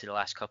comparison to the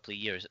last couple of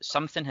years.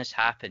 Something has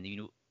happened.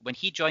 When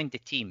he joined the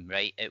team,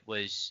 right, it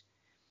was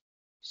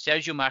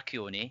Sergio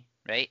Marchionne,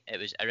 right? It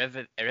was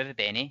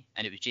Arrivabene,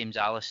 and it was James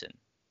Allison,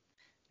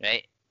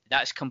 right?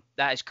 That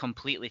has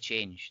completely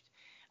changed,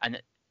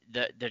 and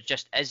there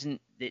just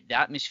isn't the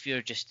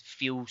atmosphere just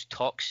feels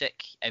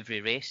toxic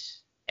every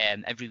race,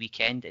 every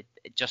weekend. It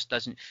just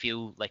doesn't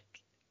feel like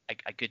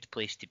a good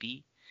place to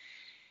be.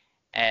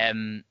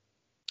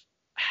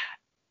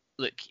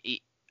 Look,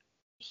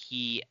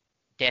 he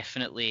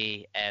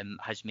definitely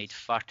has made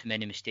far too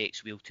many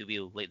mistakes wheel to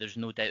wheel. Like, there's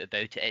no doubt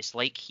about it. It's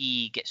like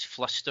he gets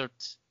flustered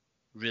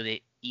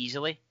really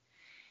easily.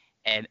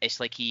 It's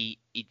like he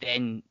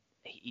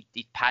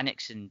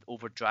panics and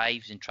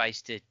overdrives and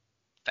tries to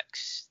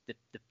fix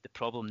the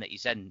problem that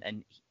he's in.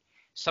 And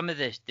some of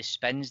the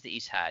spins that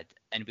he's had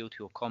in wheel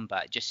to wheel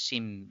combat just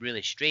seem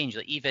really strange.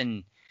 Like,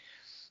 even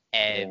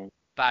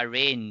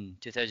Bahrain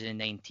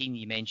 2019,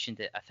 you mentioned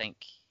it, I think,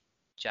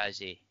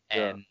 Jazzy,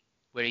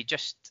 where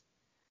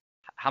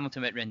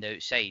Hamilton went round the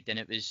outside, and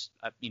it was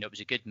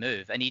a good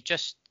move, and he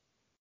just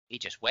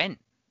went.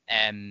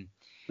 And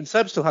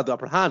Seb still had the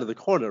upper hand in the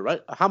corner,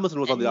 right?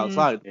 Hamilton was on the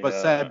outside, but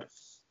Seb,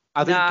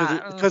 I think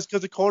because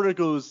the corner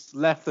goes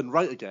left and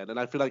right again, and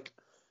I feel like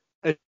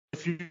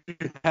if you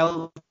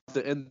held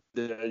it in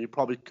there, you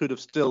probably could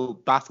have still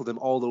battled him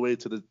all the way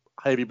to the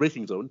heavy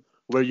braking zone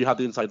where you had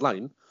the inside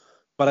line.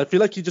 But I feel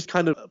like he just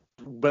kind of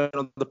went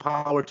on the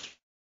power.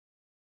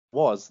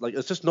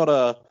 It's just not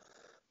a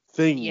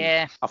thing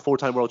a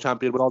 4-time world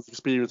champion with all the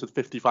experience with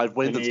 55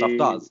 wins and stuff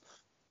does.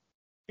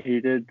 He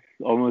did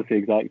almost the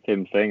exact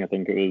same thing. I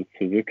think it was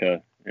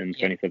Suzuka in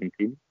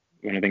 2017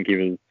 when I think he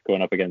was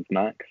going up against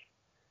Max.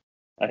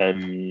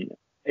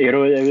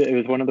 It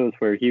was one of those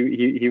where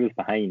he was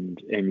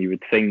behind, and you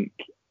would think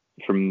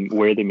from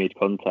where they made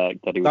contact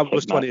that he would. That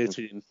was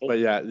 2018, but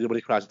when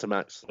he crashed into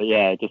Max. But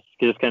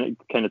just kind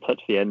of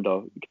touch the end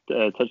of,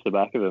 touch the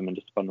back of him and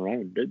just spun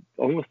around. It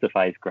almost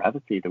defies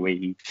gravity the way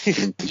he.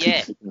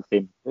 The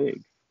same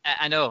thing.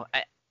 I know.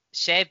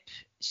 Seb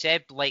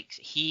likes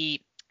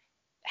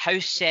how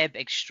Seb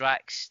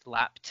extracts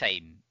lap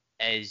time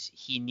is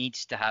he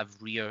needs to have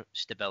rear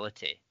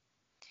stability.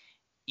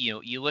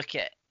 You look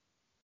at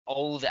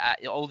all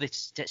the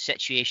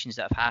situations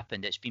that have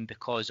happened, it's been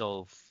because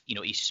of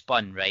he's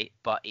spun, right?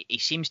 But he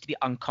seems to be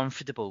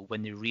uncomfortable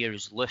when the rear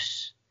is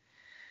loose,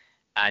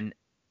 and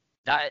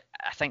that,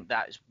 I think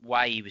that's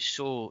why he was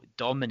so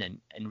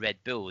dominant in Red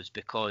Bull, is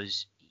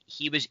because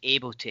he was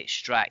able to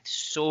extract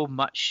so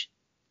much.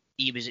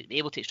 He was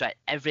able to extract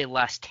every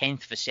last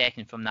tenth of a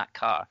second from that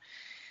car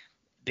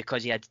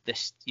because he had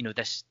this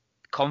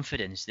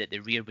confidence that the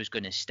rear was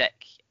going to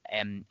stick.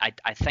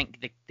 I think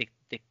the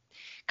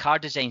car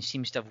design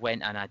seems to have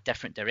went in a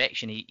different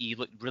direction. He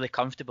looked really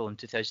comfortable in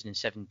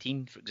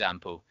 2017, for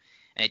example,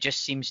 and it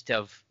just seems to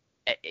have.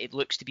 It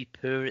looks to be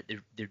poor at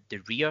the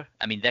rear.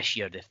 I mean, this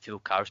year the full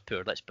car's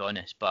poor. Let's be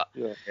honest, but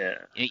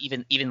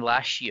even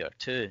last year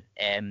too,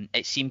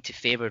 it seemed to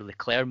favour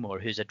Leclerc more,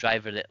 who's a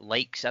driver that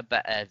likes a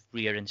bit of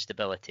rear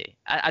instability.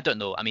 I don't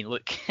know. I mean,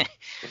 look,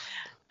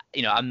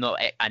 I'm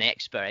not an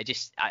expert.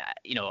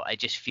 It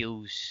just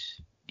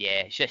feels.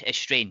 Yeah, it's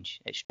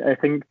strange. I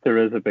think there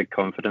is a big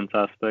confidence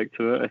aspect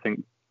to it. I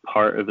think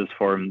part of his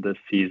form this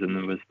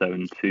season was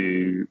down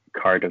to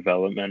car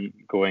development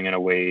going in a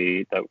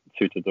way that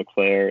suited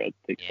Leclerc at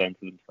the expense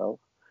of himself.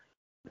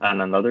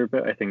 And another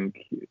bit, I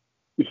think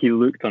he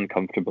looked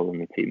uncomfortable in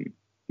the team,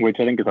 which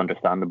I think is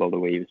understandable the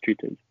way he was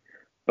treated.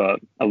 But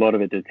a lot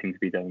of it did seem to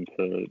be down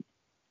to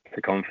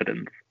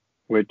confidence,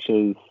 which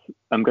is,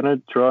 I'm going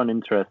to draw an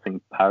interesting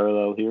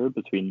parallel here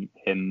between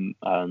him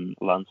and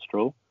Lance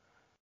Stroll.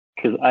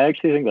 Because I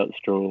actually think that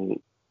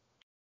Stroll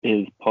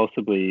is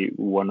possibly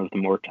one of the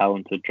more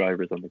talented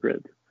drivers on the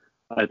grid.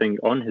 I think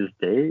on his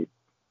day,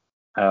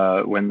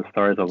 when the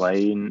stars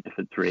align, if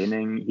it's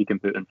raining, he can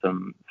put in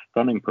some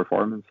stunning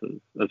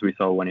performances, as we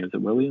saw when he was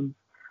at Williams,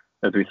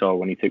 as we saw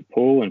when he took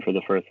pole and for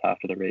the first half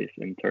of the race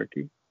in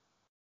Turkey.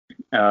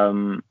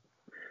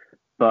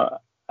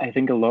 But I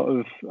think a lot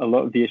of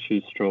the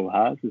issues Stroll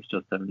has is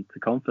just down to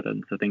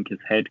confidence. I think his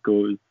head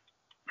goes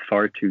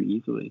far too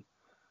easily.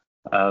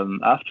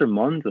 After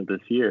Monza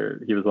this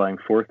year, he was lying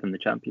fourth in the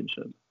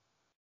championship.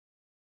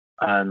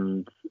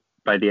 And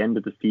by the end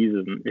of the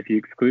season, if you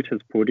exclude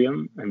his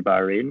podium in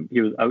Bahrain,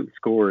 he was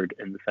outscored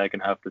in the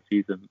second half of the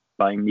season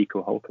by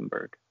Nico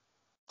Hülkenberg.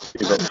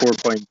 He got 4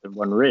 points in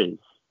one race.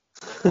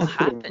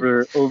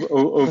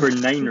 Over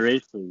 9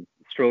 races,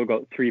 Stroll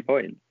got 3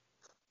 points.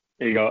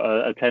 He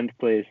got a 10th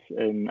place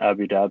in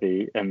Abu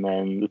Dhabi and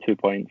then the 2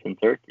 points in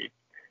Turkey.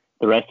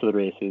 The rest of the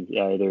races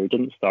either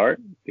didn't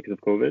start because of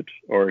COVID,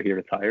 or he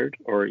retired,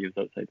 or he was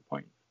outside the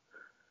points.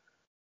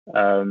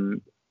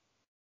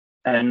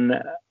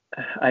 And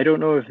I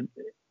don't know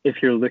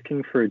if you're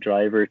looking for a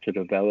driver to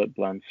develop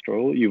Lance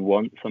Stroll, you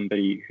want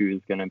somebody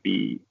who's going to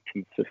be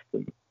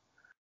consistent.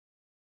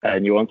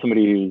 And you want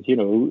somebody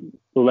who's,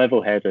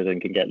 level-headed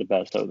and can get the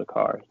best out of the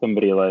car.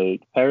 Somebody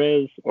like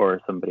Perez or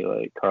somebody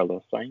like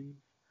Carlos Sainz.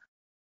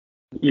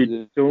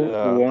 You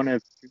don't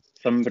want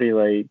somebody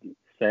like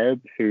Seb,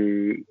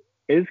 who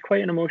is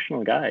quite an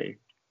emotional guy,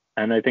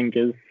 and I think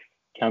is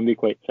can be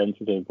quite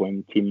sensitive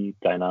when team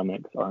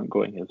dynamics aren't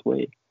going his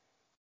way.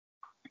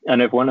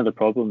 And if one of the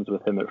problems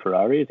with him at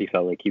Ferrari is he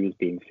felt like he was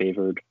being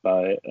favoured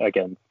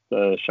against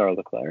Charles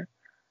Leclerc,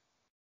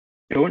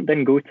 don't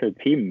then go to a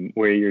team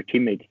where your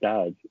teammate's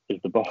dad is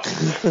the boss.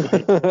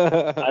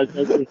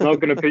 It's not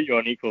going to put you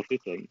on equal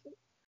footing.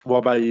 What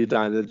about you,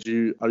 Dan?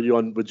 Are you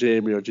on with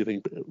Jamie, or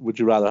would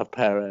you rather have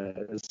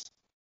Perez?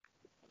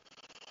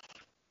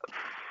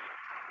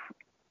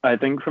 I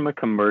think from a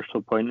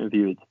commercial point of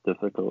view, it's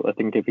difficult. I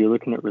think if you're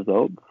looking at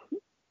results,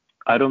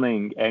 I don't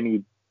think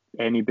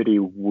anybody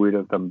would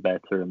have done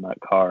better in that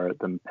car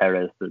than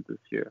Perez did this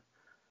year.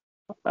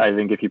 I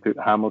think if you put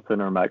Hamilton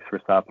or Max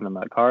Verstappen in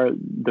that car,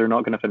 they're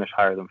not going to finish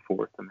higher than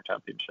fourth in the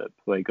championship.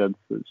 Like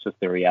it's just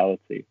the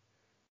reality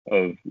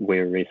of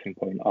where Racing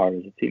Point are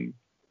as a team.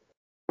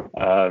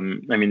 I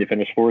mean, they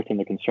finished fourth in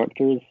the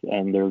constructors,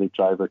 and their lead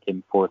driver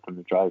came fourth in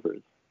the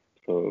drivers.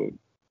 So,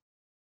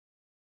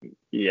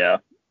 yeah.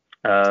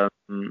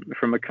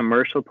 From a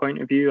commercial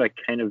point of view, I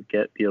kind of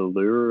get the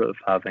allure of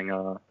having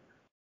a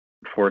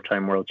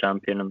 4-time world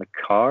champion in the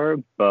car,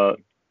 but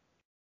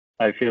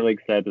I feel like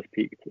Seb has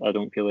peaked. I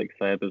don't feel like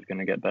Seb is going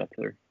to get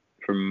better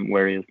from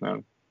where he is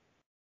now.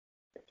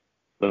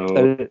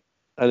 So,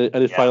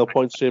 any final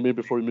points, Jamie,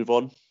 before we move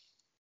on?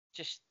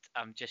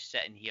 I'm just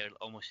sitting here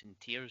almost in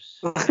tears.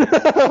 What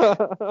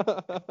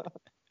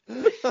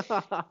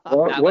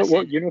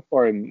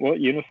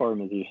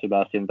uniform is your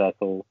Sebastian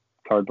Vettel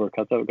cardboard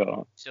cutout got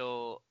on?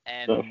 So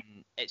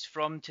it's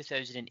from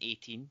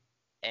 2018.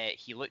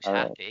 He looks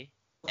happy.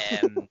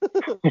 And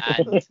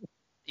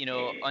you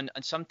know, on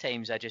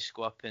sometimes I just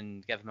go up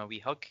and give him a wee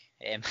hug.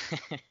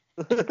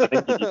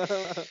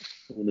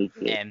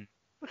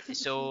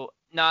 So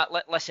no,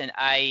 listen,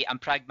 I'm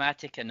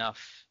pragmatic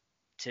enough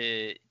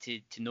to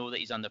know that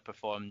he's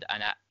underperformed,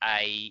 and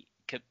I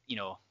could, you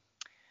know,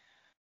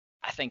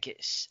 I think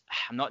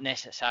I'm not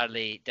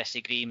necessarily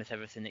disagreeing with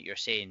everything that you're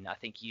saying. I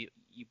think you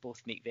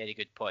both make very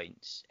good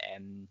points,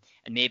 and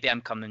maybe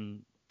I'm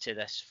coming to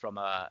this from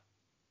a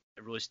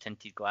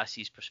rose-tinted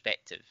glasses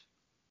perspective,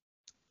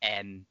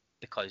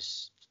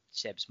 because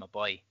Seb's my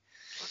boy.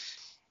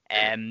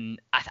 I'm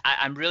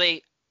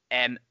really,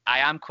 I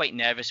am quite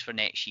nervous for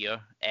next year.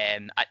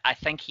 I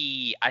think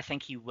he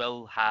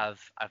will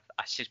have a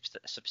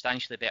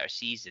substantially better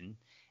season.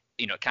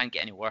 You know, it can't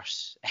get any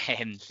worse.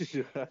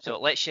 So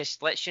let's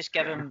just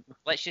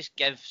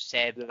give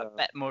Seb a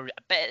bit more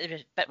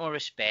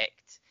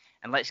respect,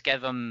 and let's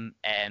give him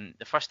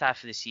the first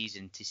half of the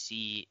season to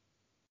see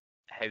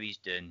how he's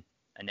doing,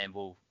 and then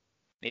we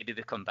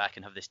come back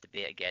and have this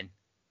debate again.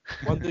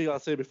 One thing I'll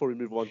say before we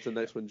move on to the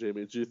next one,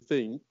 Jamie, do you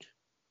think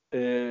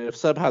if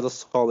Seb has a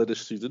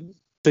solid-ish season, I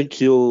think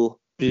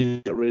he'll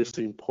be at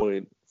Racing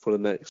Point for the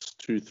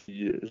next 2-3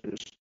 years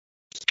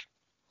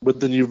with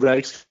the new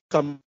regs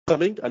coming?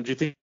 And do you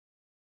think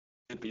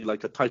he'd be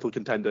like a title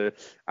contender,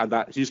 and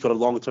that he's got a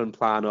long-term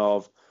plan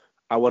of,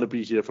 I want to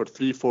be here for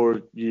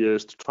 3-4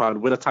 years to try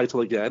and win a title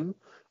again?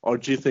 Or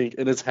do you think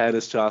in his head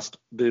it's just,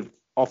 they've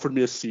offered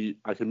me a seat,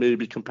 I can maybe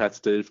be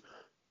competitive,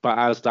 but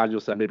as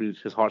Daniel said, maybe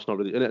his heart's not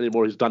really in it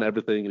anymore, he's done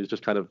everything and he's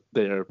just kind of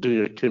there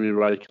doing a Kimi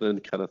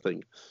Räikkönen kind of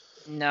thing?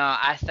 No,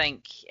 I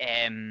think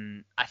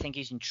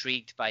he's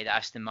intrigued by the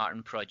Aston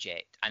Martin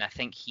project, and I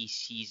think he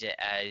sees it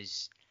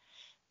as,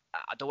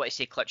 I don't want to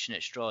say clutching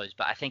at straws,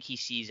 but I think he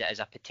sees it as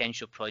a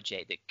potential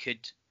project that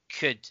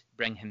could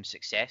bring him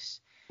success.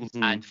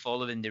 Mm-hmm. And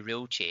following the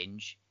rule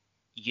change,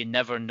 you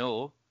never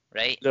know,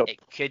 right? Yep.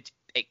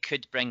 It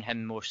could bring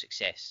him more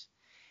success.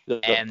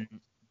 Yep.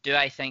 Do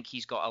I think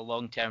he's got a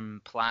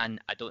long-term plan?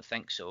 I don't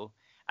think so.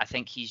 I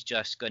think he's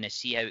just going to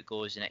see how it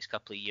goes the next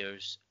couple of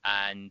years,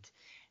 and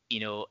you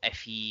know,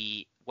 if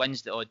he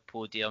wins the odd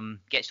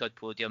podium, gets the odd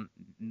podium,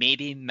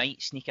 maybe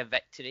might sneak a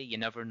victory. You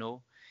never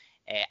know.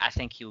 I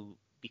think he'll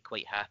be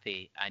quite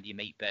happy, and he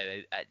might bow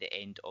out at the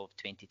end of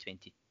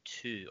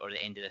 2022 or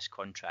the end of this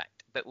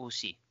contract, but we'll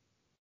see.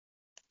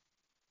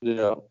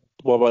 Yeah.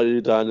 What about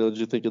you, Daniel? Do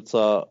you think it's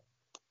a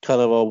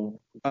kind of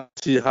a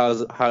see how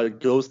it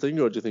goes thing,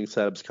 or do you think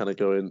Seb's kind of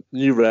going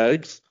new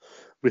regs?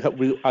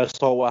 I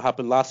saw what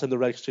happened last time the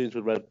regs changed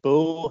with Red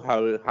Bull,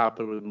 how it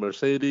happened with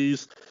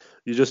Mercedes.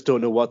 You just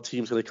don't know what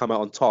team's going to come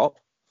out on top.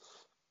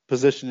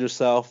 Position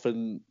yourself,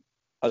 and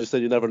as you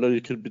said, you never know.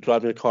 You could be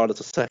driving a car that's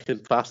a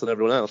second faster than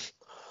everyone else.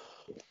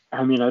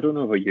 I mean, I don't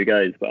know about you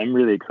guys, but I'm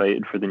really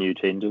excited for the new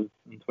changes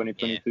in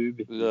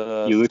 2022.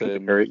 Yeah,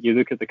 you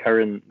look at the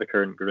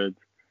current grid.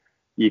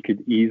 You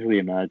could easily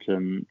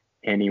imagine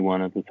any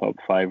one of the top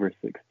 5 or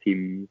 6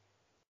 teams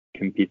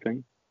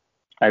competing.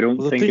 I don't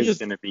think it's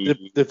going to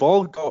be. They've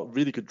all got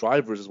really good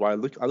drivers, as well. I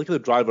look at the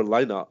driver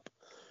lineup,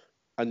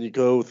 and you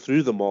go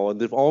through them all, and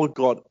they've all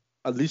got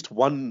at least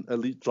one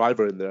elite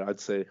driver in there, I'd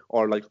say,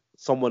 or like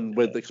someone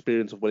with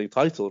experience of winning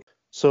titles.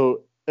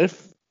 So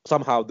if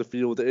somehow the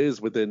field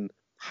is within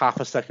half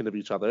a second of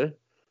each other,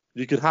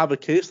 you could have a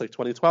case like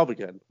 2012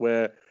 again,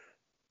 where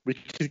we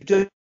could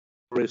get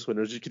race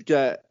winners. You could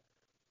get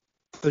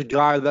the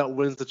guy that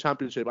wins the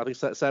championship. I think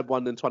Seb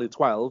won in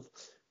 2012,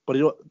 but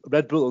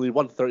Red Bull only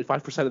won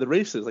 35% of the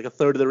races, like a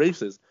third of the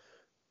races.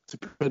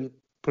 To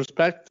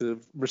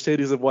perspective,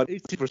 Mercedes have won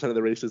 80% of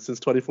the races since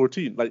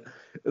 2014. Like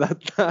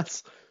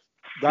that's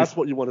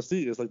what you want to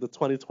see. Is like the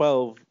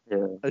 2012.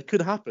 Yeah. It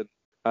could happen.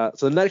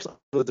 So the next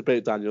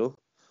debate, Daniel,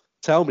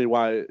 tell me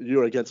why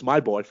you're against my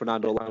boy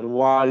Fernando and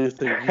why you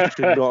think he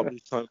should not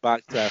be coming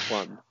back to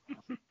F1.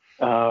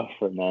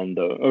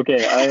 Fernando.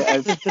 Okay, I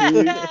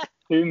have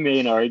two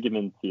main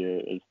arguments here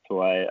as to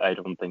why I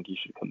don't think he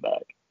should come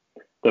back.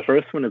 The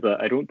first one is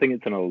that I don't think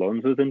it's in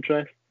Alonso's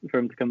interest for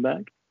him to come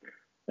back.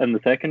 And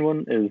the second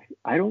one is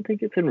I don't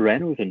think it's in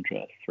Renault's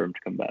interest for him to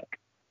come back.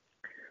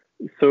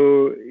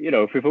 So,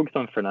 if we focus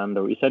on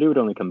Fernando, he said he would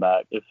only come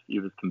back if he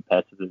was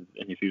competitive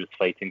and if he was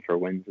fighting for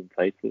wins and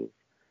titles.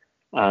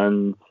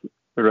 And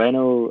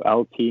Renault,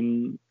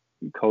 Alpine,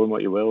 call them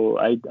what you will,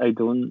 I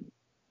don't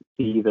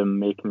see them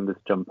making this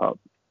jump up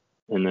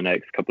in the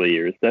next couple of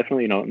years.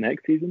 Definitely not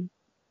next season.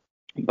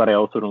 But I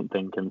also don't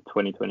think in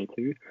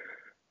 2022.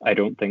 I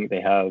don't think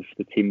they have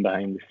the team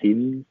behind the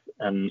scenes,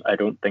 and I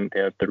don't think they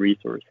have the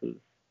resources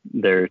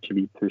there to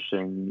be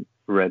pushing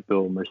Red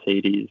Bull,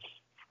 Mercedes,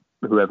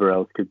 whoever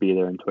else could be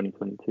there in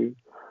 2022.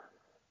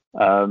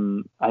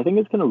 I think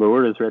it's going to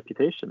lower his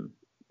reputation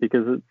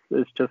because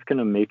it's just going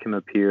to make him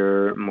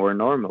appear more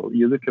normal.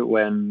 You look at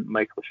when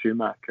Michael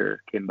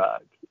Schumacher came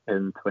back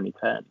in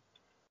 2010.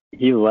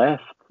 He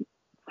left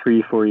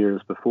 3-4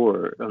 years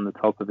before on the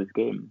top of his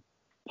game,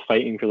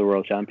 fighting for the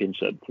World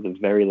Championship to the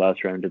very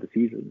last round of the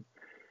season.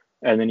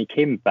 And then he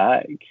came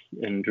back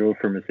and drove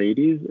for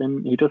Mercedes,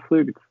 and he just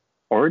looked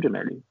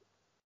ordinary.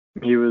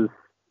 He was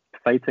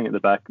fighting at the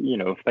back,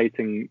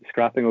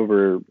 scrapping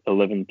over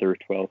 11th or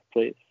 12th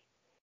place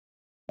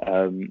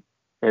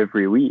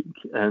every week.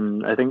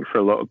 And I think for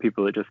a lot of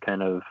people, it just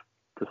kind of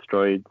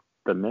destroyed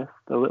the myth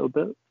a little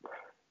bit.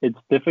 It's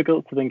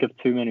difficult to think of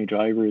too many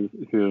drivers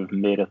who have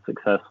made a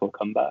successful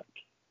comeback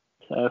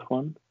to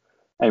F1.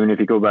 I mean, if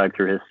you go back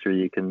through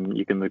history, you can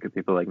look at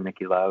people like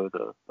Niki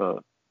Lauda,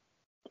 but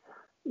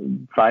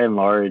by and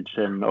large,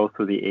 and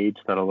also the age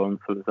that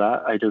Alonso is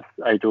at,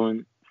 I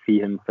don't see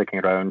him sticking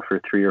around for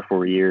 3 or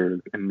 4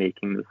 years and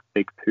making this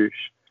big push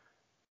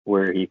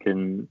where he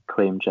can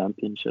claim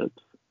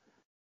championships.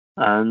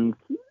 And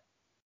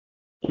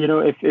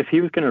if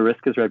he was going to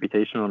risk his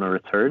reputation on a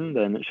return,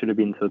 then it should have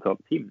been to a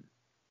top team.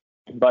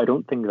 But I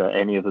don't think that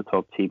any of the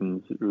top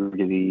teams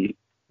really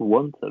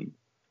want him,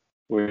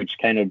 which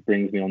kind of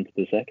brings me on to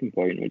the second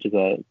point, which is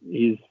that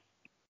he's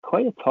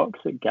quite a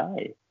toxic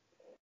guy.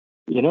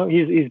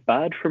 He's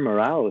bad for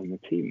morale in the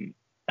team.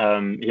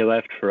 He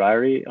left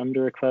Ferrari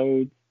under a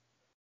cloud.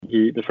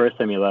 The first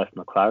time he left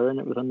McLaren,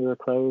 it was under a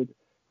cloud.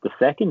 The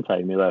second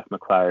time he left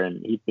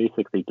McLaren, he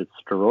basically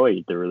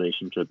destroyed the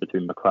relationship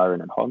between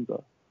McLaren and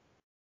Honda.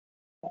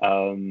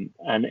 And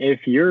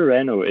if you're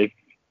Renault, if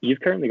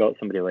you've currently got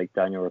somebody like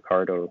Daniel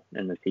Ricciardo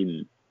in the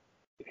team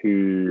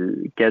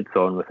who gets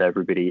on with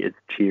everybody, is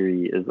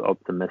cheery, is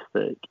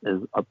optimistic,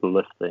 is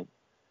uplifting,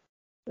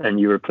 and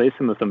you replace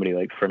him with somebody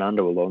like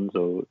Fernando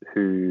Alonso,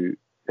 who,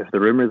 if the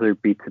rumors are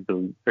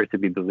to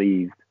be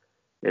believed,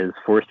 is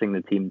forcing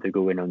the team to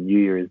go in on New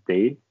Year's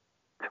Day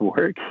to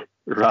work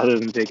rather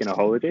than taking a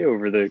holiday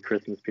over the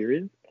Christmas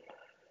period.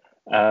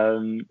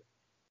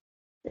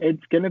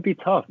 It's going to be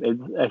tough.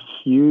 It's a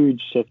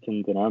huge shift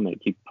in dynamic.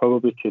 You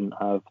probably couldn't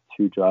have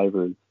two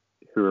drivers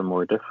who are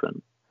more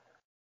different.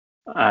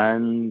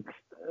 And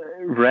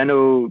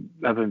Renault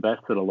have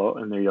invested a lot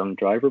in their young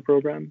driver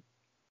program.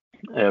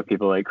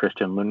 People like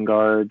Christian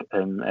Lundgaard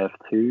in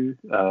F2,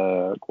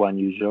 Guan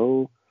Yu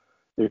Zhou.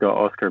 They've got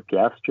Oscar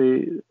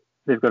Piastri.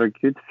 They've got a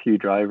good few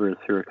drivers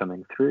who are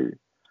coming through.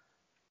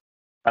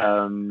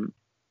 And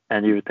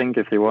you would think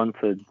if they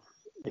wanted,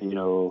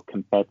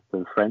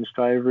 competitive French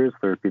drivers,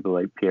 there are people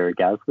like Pierre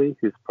Gasly,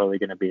 who's probably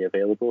going to be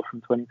available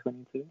from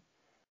 2022.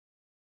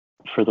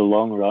 For the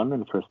long run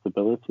and for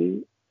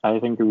stability, I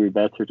think it would be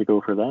better to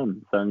go for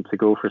them than to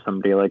go for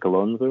somebody like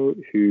Alonso,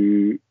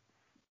 who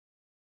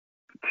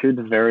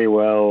could very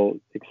well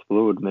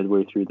explode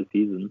midway through the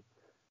season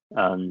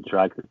and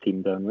drag the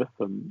team down with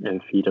them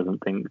if he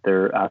doesn't think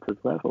they're at his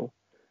level.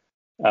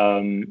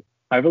 I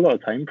have a lot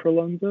of time for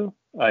Alonso.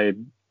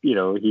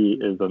 He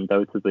is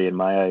undoubtedly, in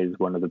my eyes,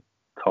 one of the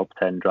top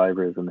 10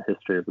 drivers in the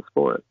history of the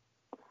sport.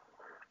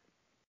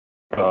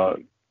 But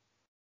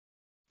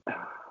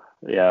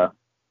yeah,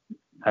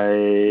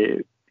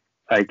 I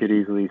could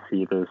easily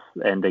see this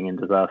ending in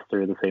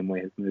disaster the same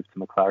way his move to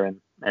McLaren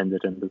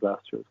ended in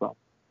disaster as well.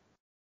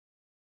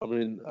 I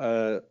mean,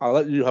 I'll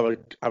let you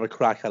have a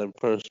crack at him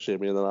first,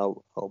 Jamie, and then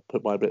I'll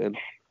put my bit in.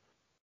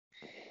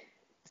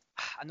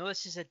 I know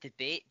this is a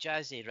debate,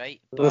 Jazzy,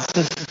 right? But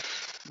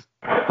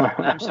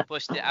I'm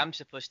supposed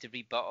to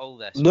rebuttal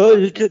this. No,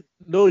 you can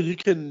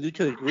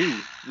agree.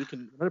 You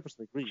can 100%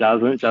 agree.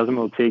 Jasmine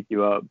will take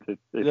you up if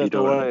you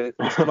don't worry.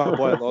 It's my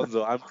boy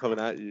Alonso. I'm coming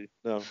at you.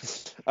 No.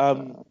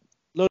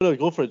 No,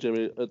 go for it,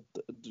 Jamie.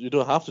 You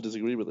don't have to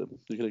disagree with him.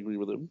 You can agree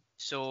with him.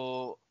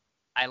 So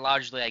I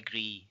largely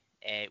agree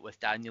with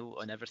Daniel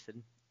on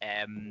everything.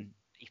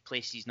 He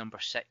places number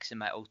 6 in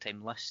my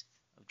all-time list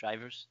of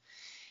drivers.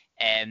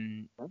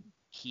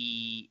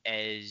 He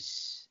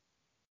is,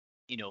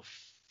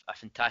 a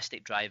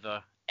fantastic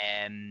driver.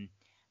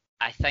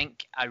 I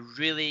think a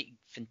really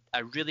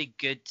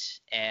good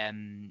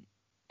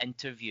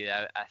interview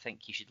I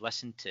think you should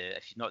listen to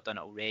if you've not done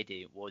it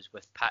already was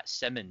with Pat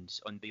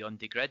Simmons on Beyond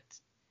the Grid.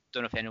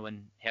 Don't know if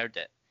anyone heard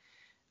it.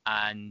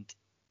 And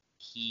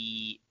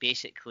he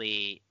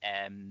basically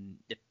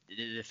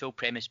the full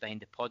premise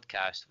behind the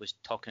podcast was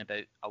talking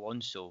about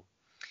Alonso,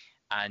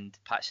 and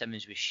Pat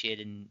Simmons was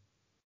sharing,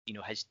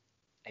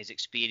 his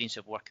experience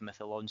of working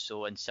with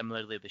Alonso, and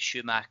similarly with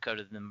Schumacher,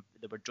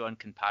 they were drawing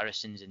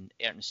comparisons, and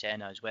Ayrton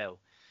Senna as well.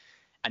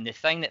 And the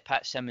thing that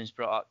Pat Simmons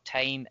brought up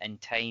time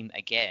and time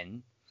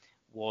again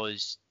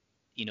was,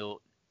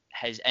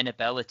 his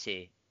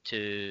inability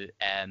to,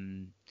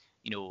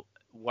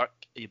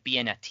 be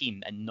in a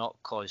team and not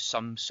cause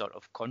some sort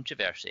of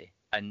controversy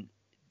and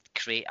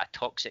create a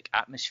toxic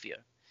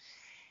atmosphere.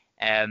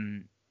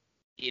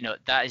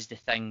 That is the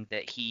thing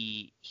that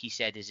he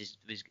said is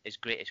his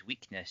greatest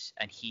weakness,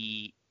 and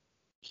he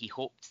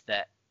hoped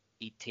that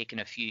he'd taken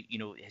his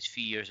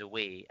few years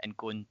away and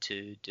going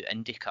to do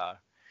IndyCar,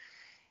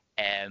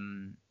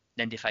 the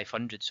Indy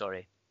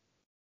 500,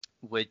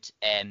 would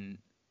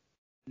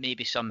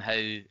maybe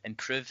somehow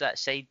improve that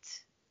side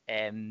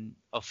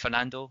of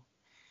Fernando.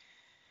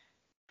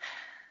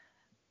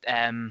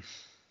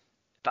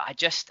 But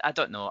I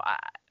don't know.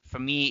 For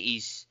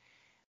me,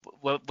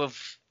 we've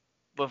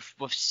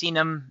seen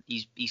him.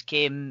 He's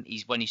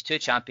won his 2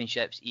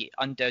 championships. He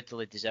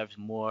undoubtedly deserves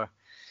more.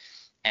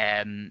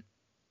 I've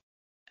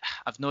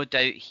no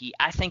doubt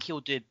I think he'll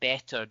do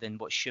better than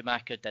what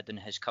Schumacher did in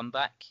his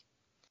comeback.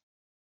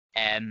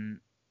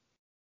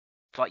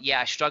 But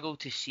yeah, I struggle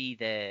to see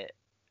the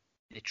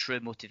true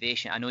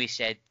motivation. I know he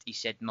said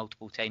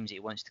multiple times that he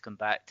wants to come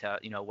back to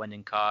a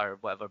winning car or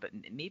whatever, but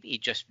maybe he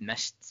just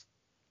missed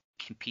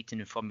competing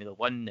in Formula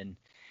One, and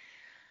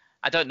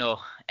I don't know.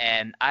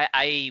 I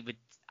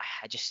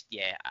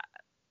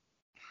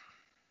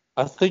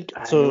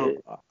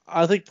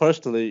think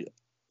personally,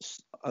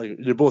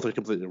 you both are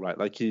completely right.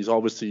 Like, he's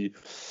obviously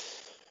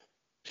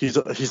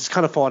he's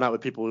kind of fallen out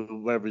with people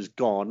wherever he's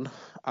gone.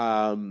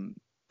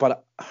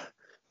 But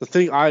the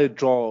thing I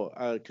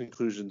draw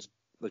conclusions,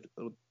 like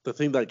the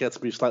thing that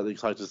gets me slightly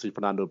excited to see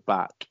Fernando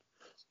back,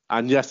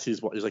 and yes,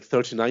 he's like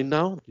 39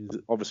 now. He's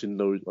obviously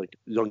no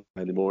young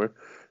anymore.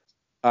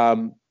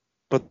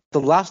 But the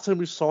last time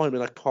we saw him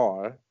in a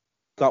car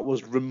that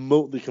was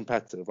remotely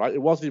competitive, right?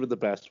 It wasn't even the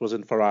best. Was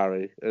in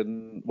Ferrari,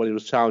 and when he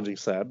was challenging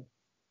Seb,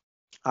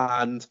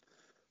 and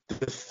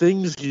the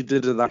things he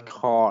did in that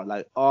car,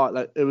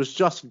 it was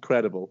just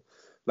incredible.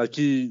 Like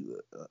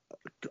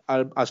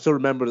I still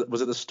remember,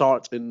 was it the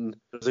start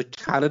was it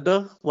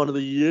Canada, one of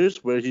the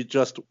years where he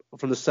just,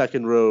 from the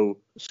second row,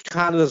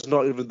 Canada's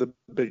not even the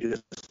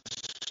biggest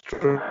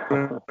straight,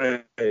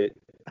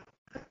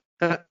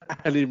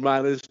 and he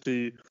managed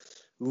to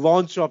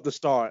launch off the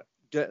start,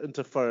 get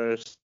into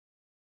first.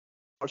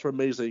 Starts were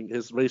amazing,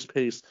 his race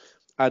pace,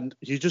 and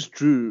he just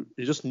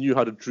knew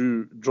how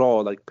to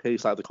draw like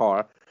pace out of the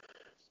car.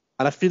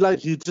 And I feel like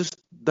he just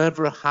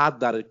never had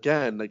that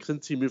again. Like,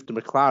 since he moved to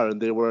McLaren,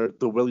 they were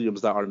the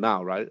Williams that are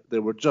now, right? They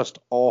were just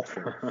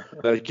awful.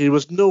 Like, he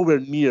was nowhere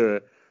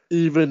near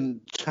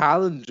even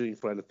challenging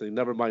for anything,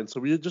 never mind. So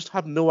we just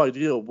have no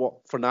idea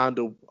what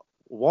Fernando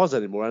was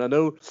anymore. And I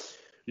know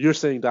you're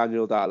saying,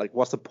 Daniel, that, like,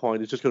 what's the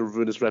point? He's just going to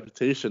ruin his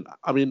reputation.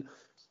 I mean,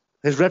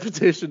 his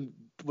reputation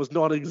was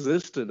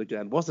non-existent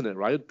again, wasn't it,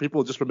 right?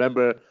 People just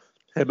remember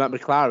him at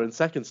McLaren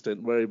second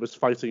stint, where he was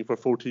fighting for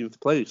 14th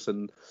place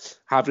and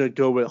having a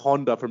go with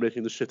Honda for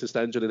making the shittest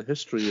engine in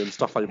history and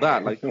stuff like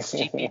that. Like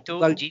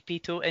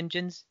GP2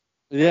 engines.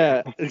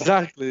 Yeah,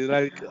 exactly.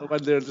 Like,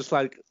 when they're just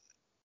like,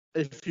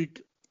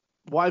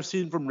 what I've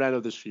seen from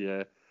Renault this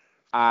year,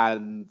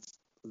 and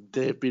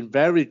they've been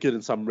very good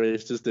in some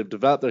races. They've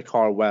developed their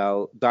car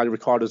well. Daniel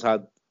Ricciardo's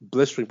had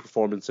blistering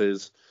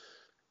performances.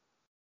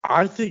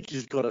 I think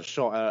he's got a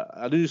shot at,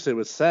 I knew you say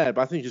with Seb,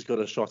 I think he's got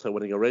a shot at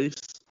winning a race.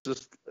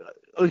 Just,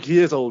 he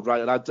is old,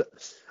 right? And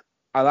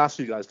I'll ask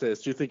you guys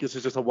this. Do you think this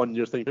is just a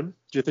one-year thing? Do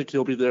you think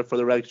he'll be there for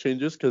the reg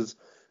changes? Because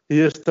he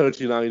is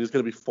 39. He's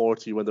going to be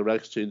 40 when the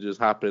reg changes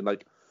happen.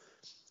 Like,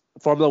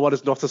 Formula One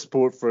is not a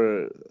sport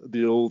for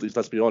the oldies,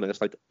 let's be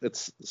honest. Like,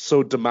 it's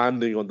so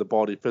demanding on the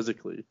body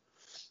physically.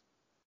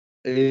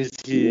 Is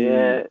he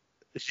here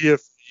for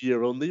a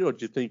year only, or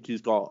do you think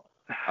he's got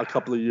a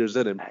couple of years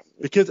in him?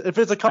 Because if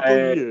it's a couple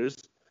of years,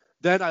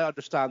 then I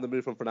understand the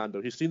move from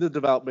Fernando. He's seen the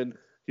development.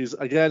 He's,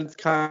 again,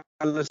 kind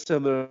of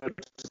similar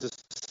to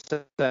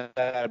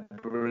Seb,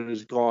 where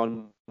he's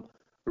gone.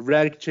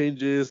 Reg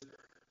changes.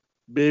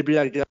 Maybe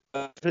I guess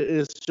if it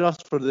is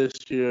just for this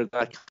year,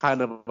 I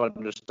kind of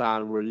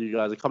understand where you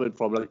guys are coming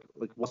from. Like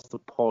what's the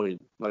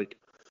point? Like,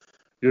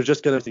 you're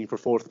just getting for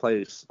 4th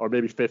place, or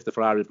maybe 5th if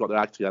Ferrari have got their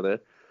act together.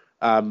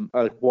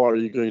 Like, what are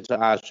you going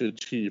to actually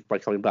achieve by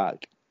coming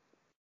back?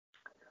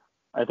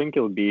 I think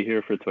he'll be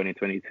here for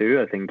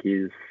 2022. I think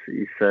he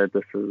said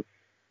this is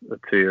a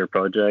 2-year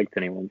project,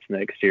 and he wants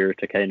next year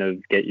to kind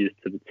of get used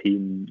to the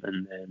team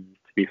and then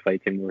to be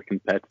fighting more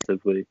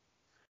competitively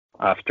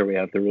after we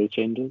have the rule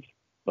changes.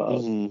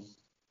 But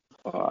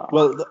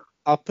well,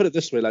 I'll put it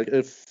this way: like,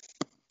 if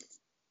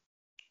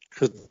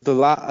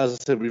Because as I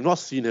said, we've not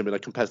seen him in a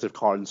competitive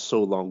car in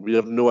so long. We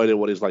have no idea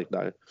what he's like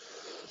now.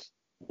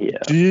 Yeah.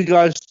 Do you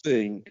guys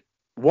think,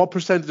 what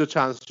percentage of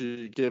chance do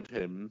you give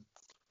him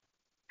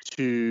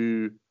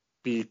to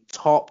be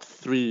top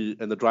 3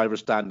 in the driver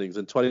standings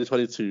in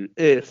 2022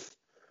 if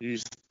you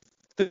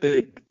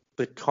think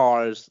the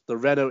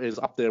Renault is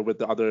up there with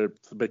the other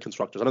big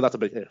constructors? I know that's a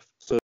big if.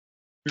 So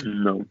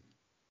No.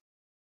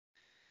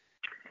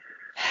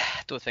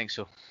 I don't think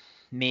so.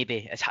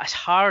 Maybe it's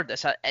hard.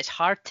 It's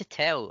hard to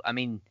tell. I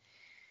mean,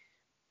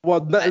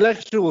 well,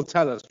 next year will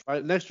tell us,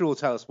 right? Next year will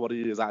tell us what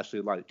he is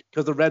actually like,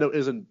 because the Renault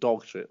isn't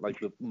dog shit like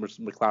the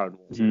McLaren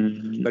was.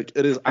 Like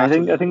it is. I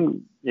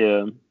think,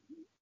 yeah.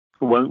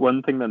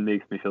 One thing that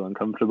makes me feel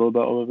uncomfortable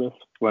about all of this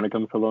when it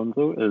comes to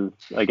Alonso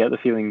is I get the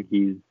feeling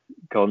he's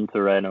gone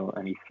to Renault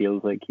and he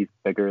feels like he's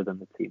bigger than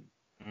the team.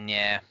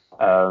 Yeah.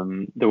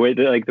 The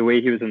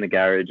way he was in the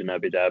garage in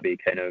Abu Dhabi,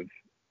 kind of,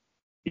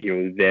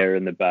 there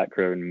in the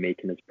background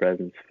making his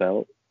presence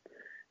felt.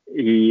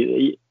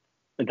 This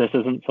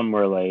isn't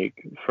somewhere like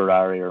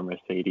Ferrari or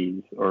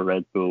Mercedes or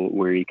Red Bull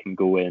where he can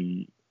go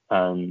in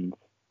and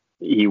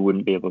he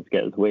wouldn't be able to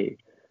get his way.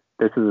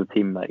 This is a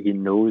team that he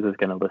knows is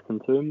going to listen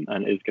to him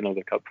and is going to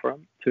look up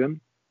to him.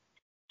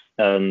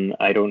 And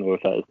I don't know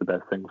if that is the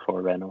best thing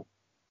for Renault.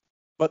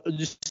 But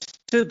you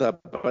said that,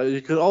 but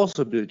it could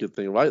also be a good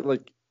thing, right?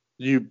 Like,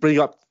 you bring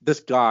up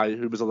this guy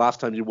who was the last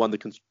time you won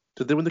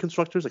did they win the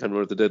constructors? I can't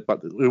remember if they did,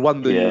 but we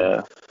won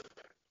the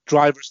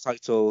driver's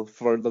title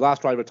for the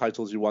last driver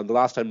titles you won. The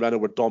last time Renault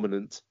were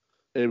dominant,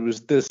 it was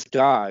this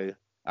guy,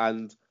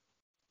 and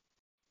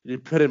you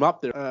put him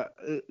up there.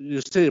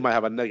 You say it might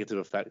have a negative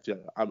effect. Yeah,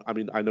 I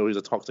mean, I know he's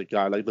a toxic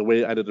guy. Like the way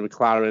it ended in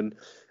McLaren,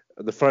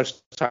 the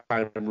first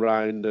time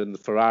round in the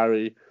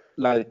Ferrari,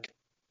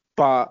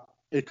 but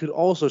it could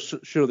also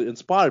surely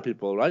inspire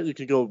people, right? You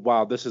could go,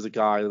 wow, this is a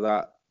guy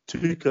that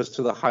took us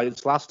to the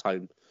heights last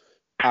time,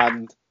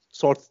 and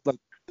sort of like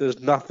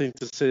there's nothing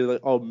to say like,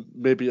 oh,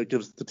 maybe it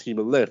gives the team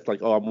a lift. Like,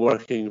 oh, I'm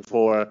working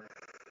for,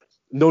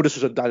 no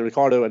disrespect to Daniel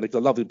Ricciardo and like a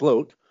lovely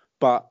bloke,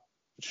 but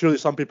surely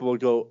some people will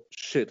go,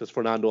 shit, it's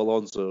Fernando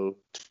Alonso,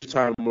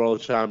 2-time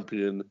world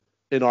champion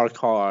in our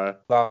car,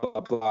 blah,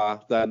 blah, blah.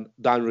 Then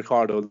Dan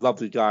Ricciardo,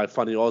 lovely guy,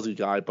 funny Aussie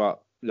guy,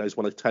 but he's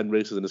won like 10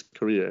 races in his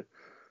career.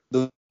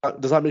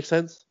 Does that make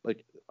sense?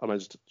 Like, am I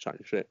just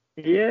chatting shit?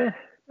 Yeah.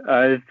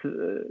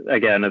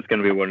 Again, it's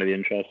going to be one of the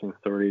interesting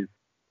stories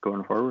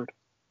going forward,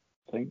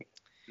 I think.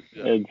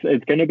 Yeah.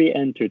 It's going to be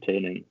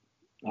entertaining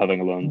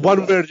having Alonso.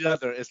 One way or the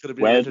other, it's going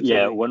to be entertaining.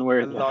 Yeah, one way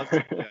or the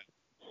other.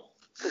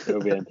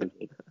 It'll be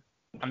entertaining.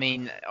 I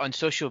mean,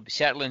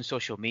 certainly on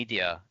social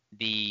media,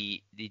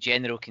 the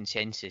general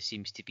consensus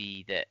seems to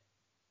be that,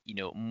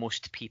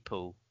 most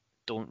people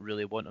don't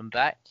really want him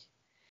back.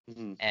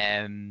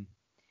 Mm-hmm.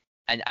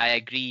 And I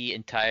agree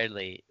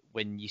entirely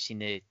when you see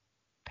the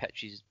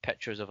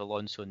pictures of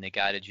Alonso in the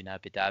garage in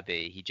Abu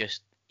Dhabi.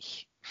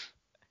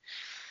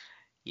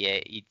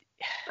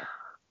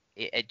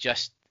 It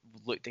just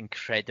looked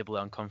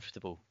incredibly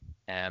uncomfortable.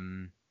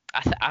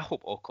 I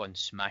hope Ocon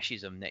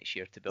smashes him next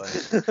year, to be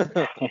honest.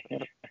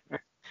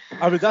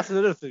 I mean, that's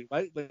another thing,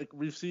 right? Like,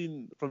 we've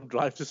seen from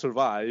Drive to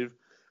Survive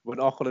when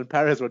Ocon and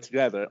Perez were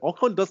together.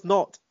 Ocon does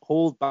not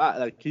hold back.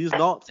 Like, he's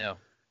not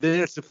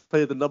there to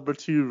play the number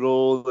 2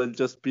 role and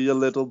just be a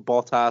little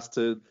Bottas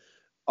to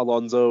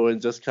Alonso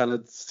and just kind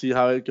of see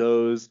how it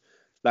goes.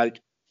 Like,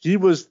 he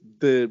was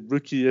the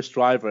rookie-ish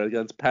driver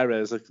against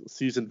Perez, a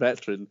seasoned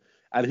veteran,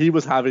 and he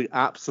was having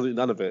absolutely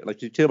none of it.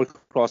 Like, he came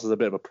across as a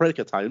bit of a prick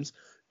at times,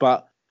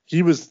 but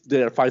he was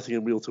there fighting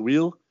him wheel to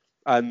wheel,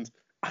 and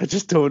I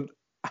just don't.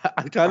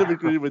 I kind of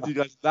agree with you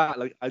guys that.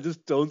 Like, I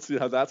just don't see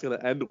how that's going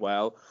to end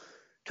well,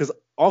 because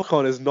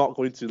Ocon is not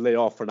going to lay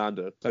off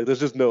Fernando. Like, there's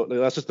just no. Like,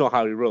 that's just not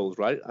how he rolls,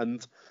 right?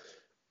 And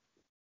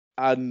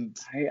I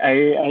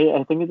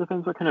think it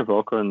depends what kind of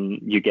Ocon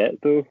you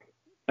get, though.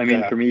 I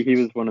mean, for me, he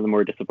was one of the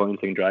more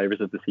disappointing drivers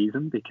of the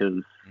season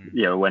because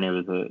when he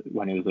was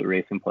at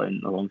Racing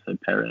Point alongside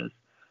Perez,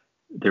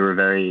 they were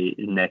very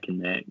neck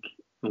and neck,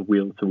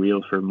 wheel to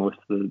wheel for most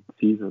of the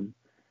season.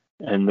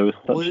 And there was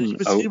such an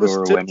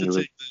outroar when he was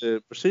take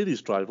the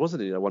Mercedes drive,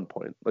 wasn't he, at one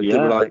point? Like, yeah, they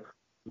were like,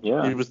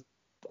 yeah. He was,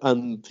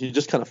 and he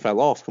just kind of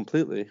fell off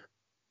completely.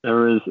 There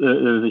was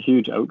a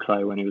huge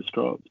outcry when he was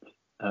dropped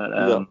at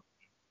the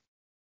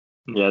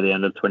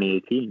end of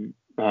 2018,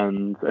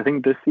 and I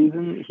think this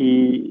season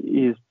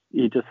he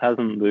just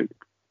hasn't looked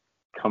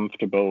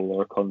comfortable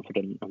or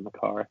confident in the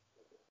car.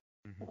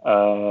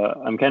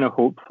 Mm-hmm. I'm kind of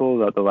hopeful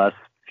that the last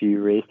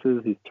few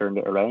races he's turned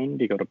it around.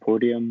 He got a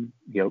podium.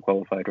 He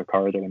outqualified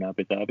Ricciardo in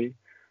Abu Dhabi.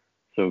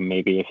 So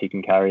maybe if he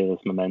can carry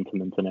this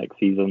momentum into next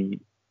season,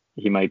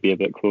 he might be a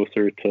bit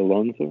closer to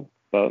Alonso.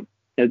 But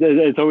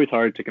it's always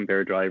hard to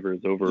compare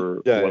drivers over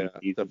one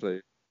season.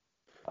 Definitely.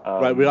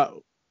 Right,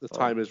 the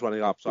time is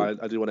running up, so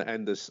I do want to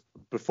end this.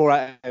 Before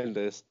I end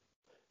this,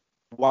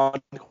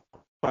 one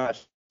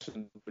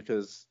question,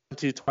 because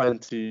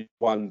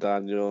 2021,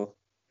 Daniel,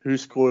 who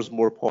scores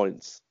more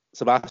points?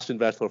 Sebastian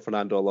Vettel or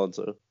Fernando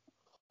Alonso?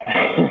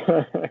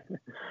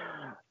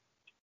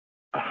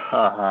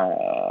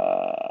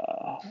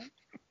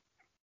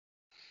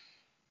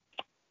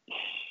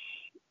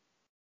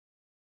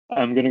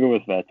 I'm going to go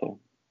with Vettel.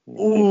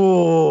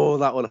 Oh,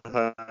 that one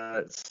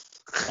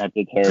hurts. That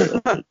did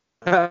hurt.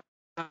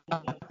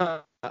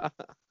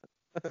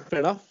 Fair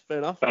enough.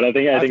 But I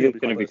think it's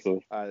going to be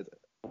close. I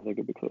think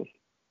it'll be close.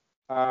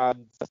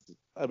 And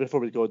before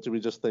we go, do we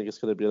just think it's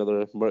going to be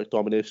another Merc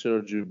domination,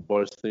 or do you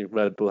boys think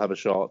Red Bull have a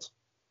shot?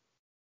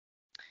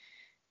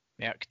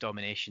 Merc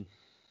domination.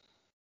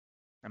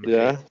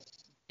 Yeah.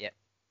 Yeah.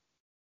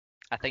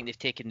 I think they've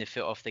taken the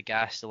foot off the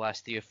gas the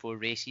last 3 or 4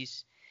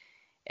 races,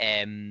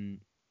 and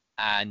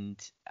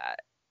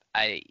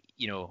I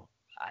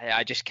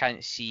just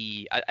can't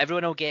see.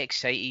 Everyone will get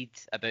excited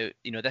about,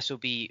 this will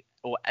be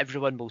what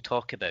everyone will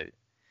talk about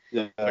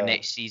for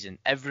next season.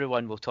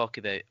 Everyone will talk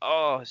about,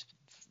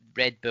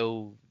 Red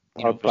Bull,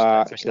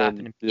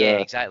 Verstappen. Yeah,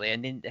 exactly.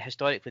 And then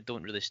historically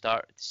don't really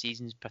start the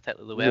seasons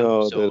particularly well.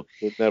 No, so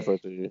they never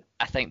do.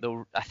 I think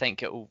we'll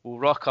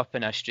rock up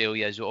in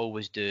Australia as we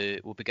always do.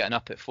 We'll be getting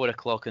up at 4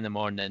 o'clock in the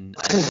morning, and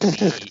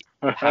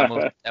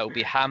it'll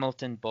be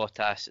Hamilton,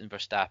 Bottas, and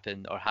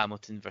Verstappen, or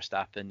Hamilton,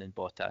 Verstappen, and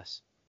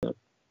Bottas.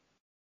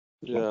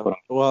 Yeah.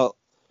 Well,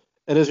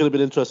 it is going to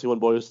be an interesting one,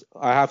 boys.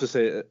 I have to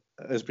say,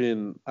 it's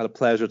been a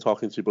pleasure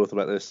talking to you both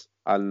about this.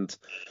 And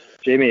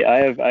Jamie, I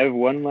have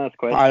one last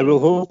question. I will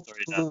hope.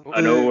 I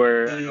know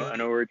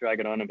we're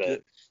dragging on a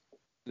bit.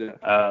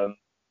 Yeah.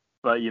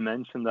 But you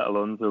mentioned that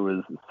Alonso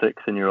was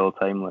 6 in your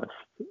all-time list.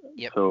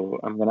 Yep. So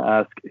I'm going to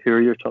ask, who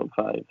are your top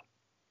 5?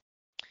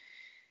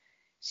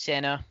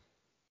 Senna,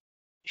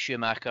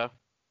 Schumacher,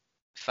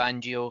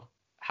 Fangio,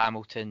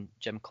 Hamilton,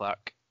 Jim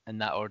Clark, in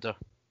that order.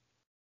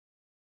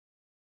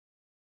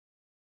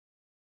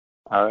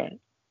 All right.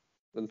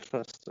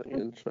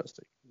 Interesting.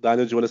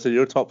 Daniel, do you want to say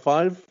your top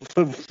 5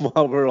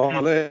 while we're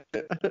on it?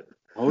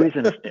 Always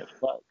in a state of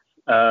flux.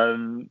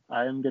 I'm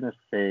going to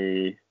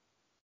say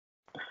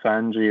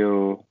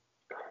Fangio,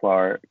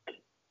 Clark,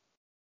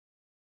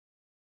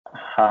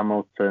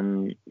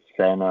 Hamilton,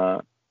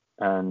 Senna,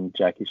 and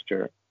Jackie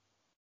Stewart.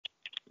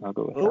 I'll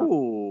go with that.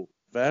 Oh,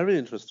 very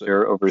interesting.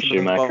 Stewart over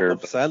Schumacher.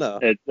 Senna.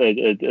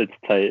 It's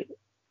tight.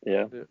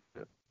 Yeah.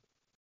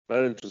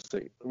 Very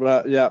interesting.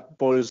 Well, yeah,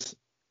 boys,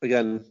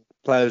 again,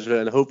 pleasure,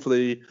 and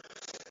hopefully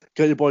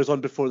get your boys on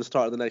before the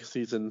start of the next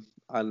season,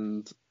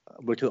 and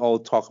we can all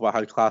talk about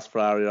how class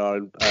Ferrari are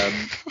and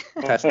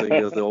testing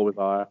as they always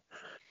are.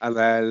 And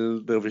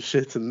then there'll be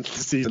shit in the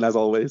season as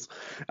always.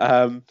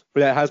 But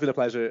yeah, it has been a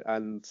pleasure,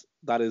 and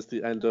that is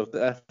the end of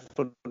the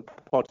F1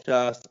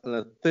 podcast. And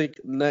I think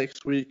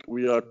next week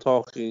we are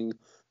talking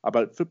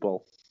about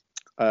football.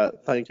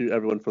 Thank you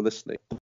everyone for listening.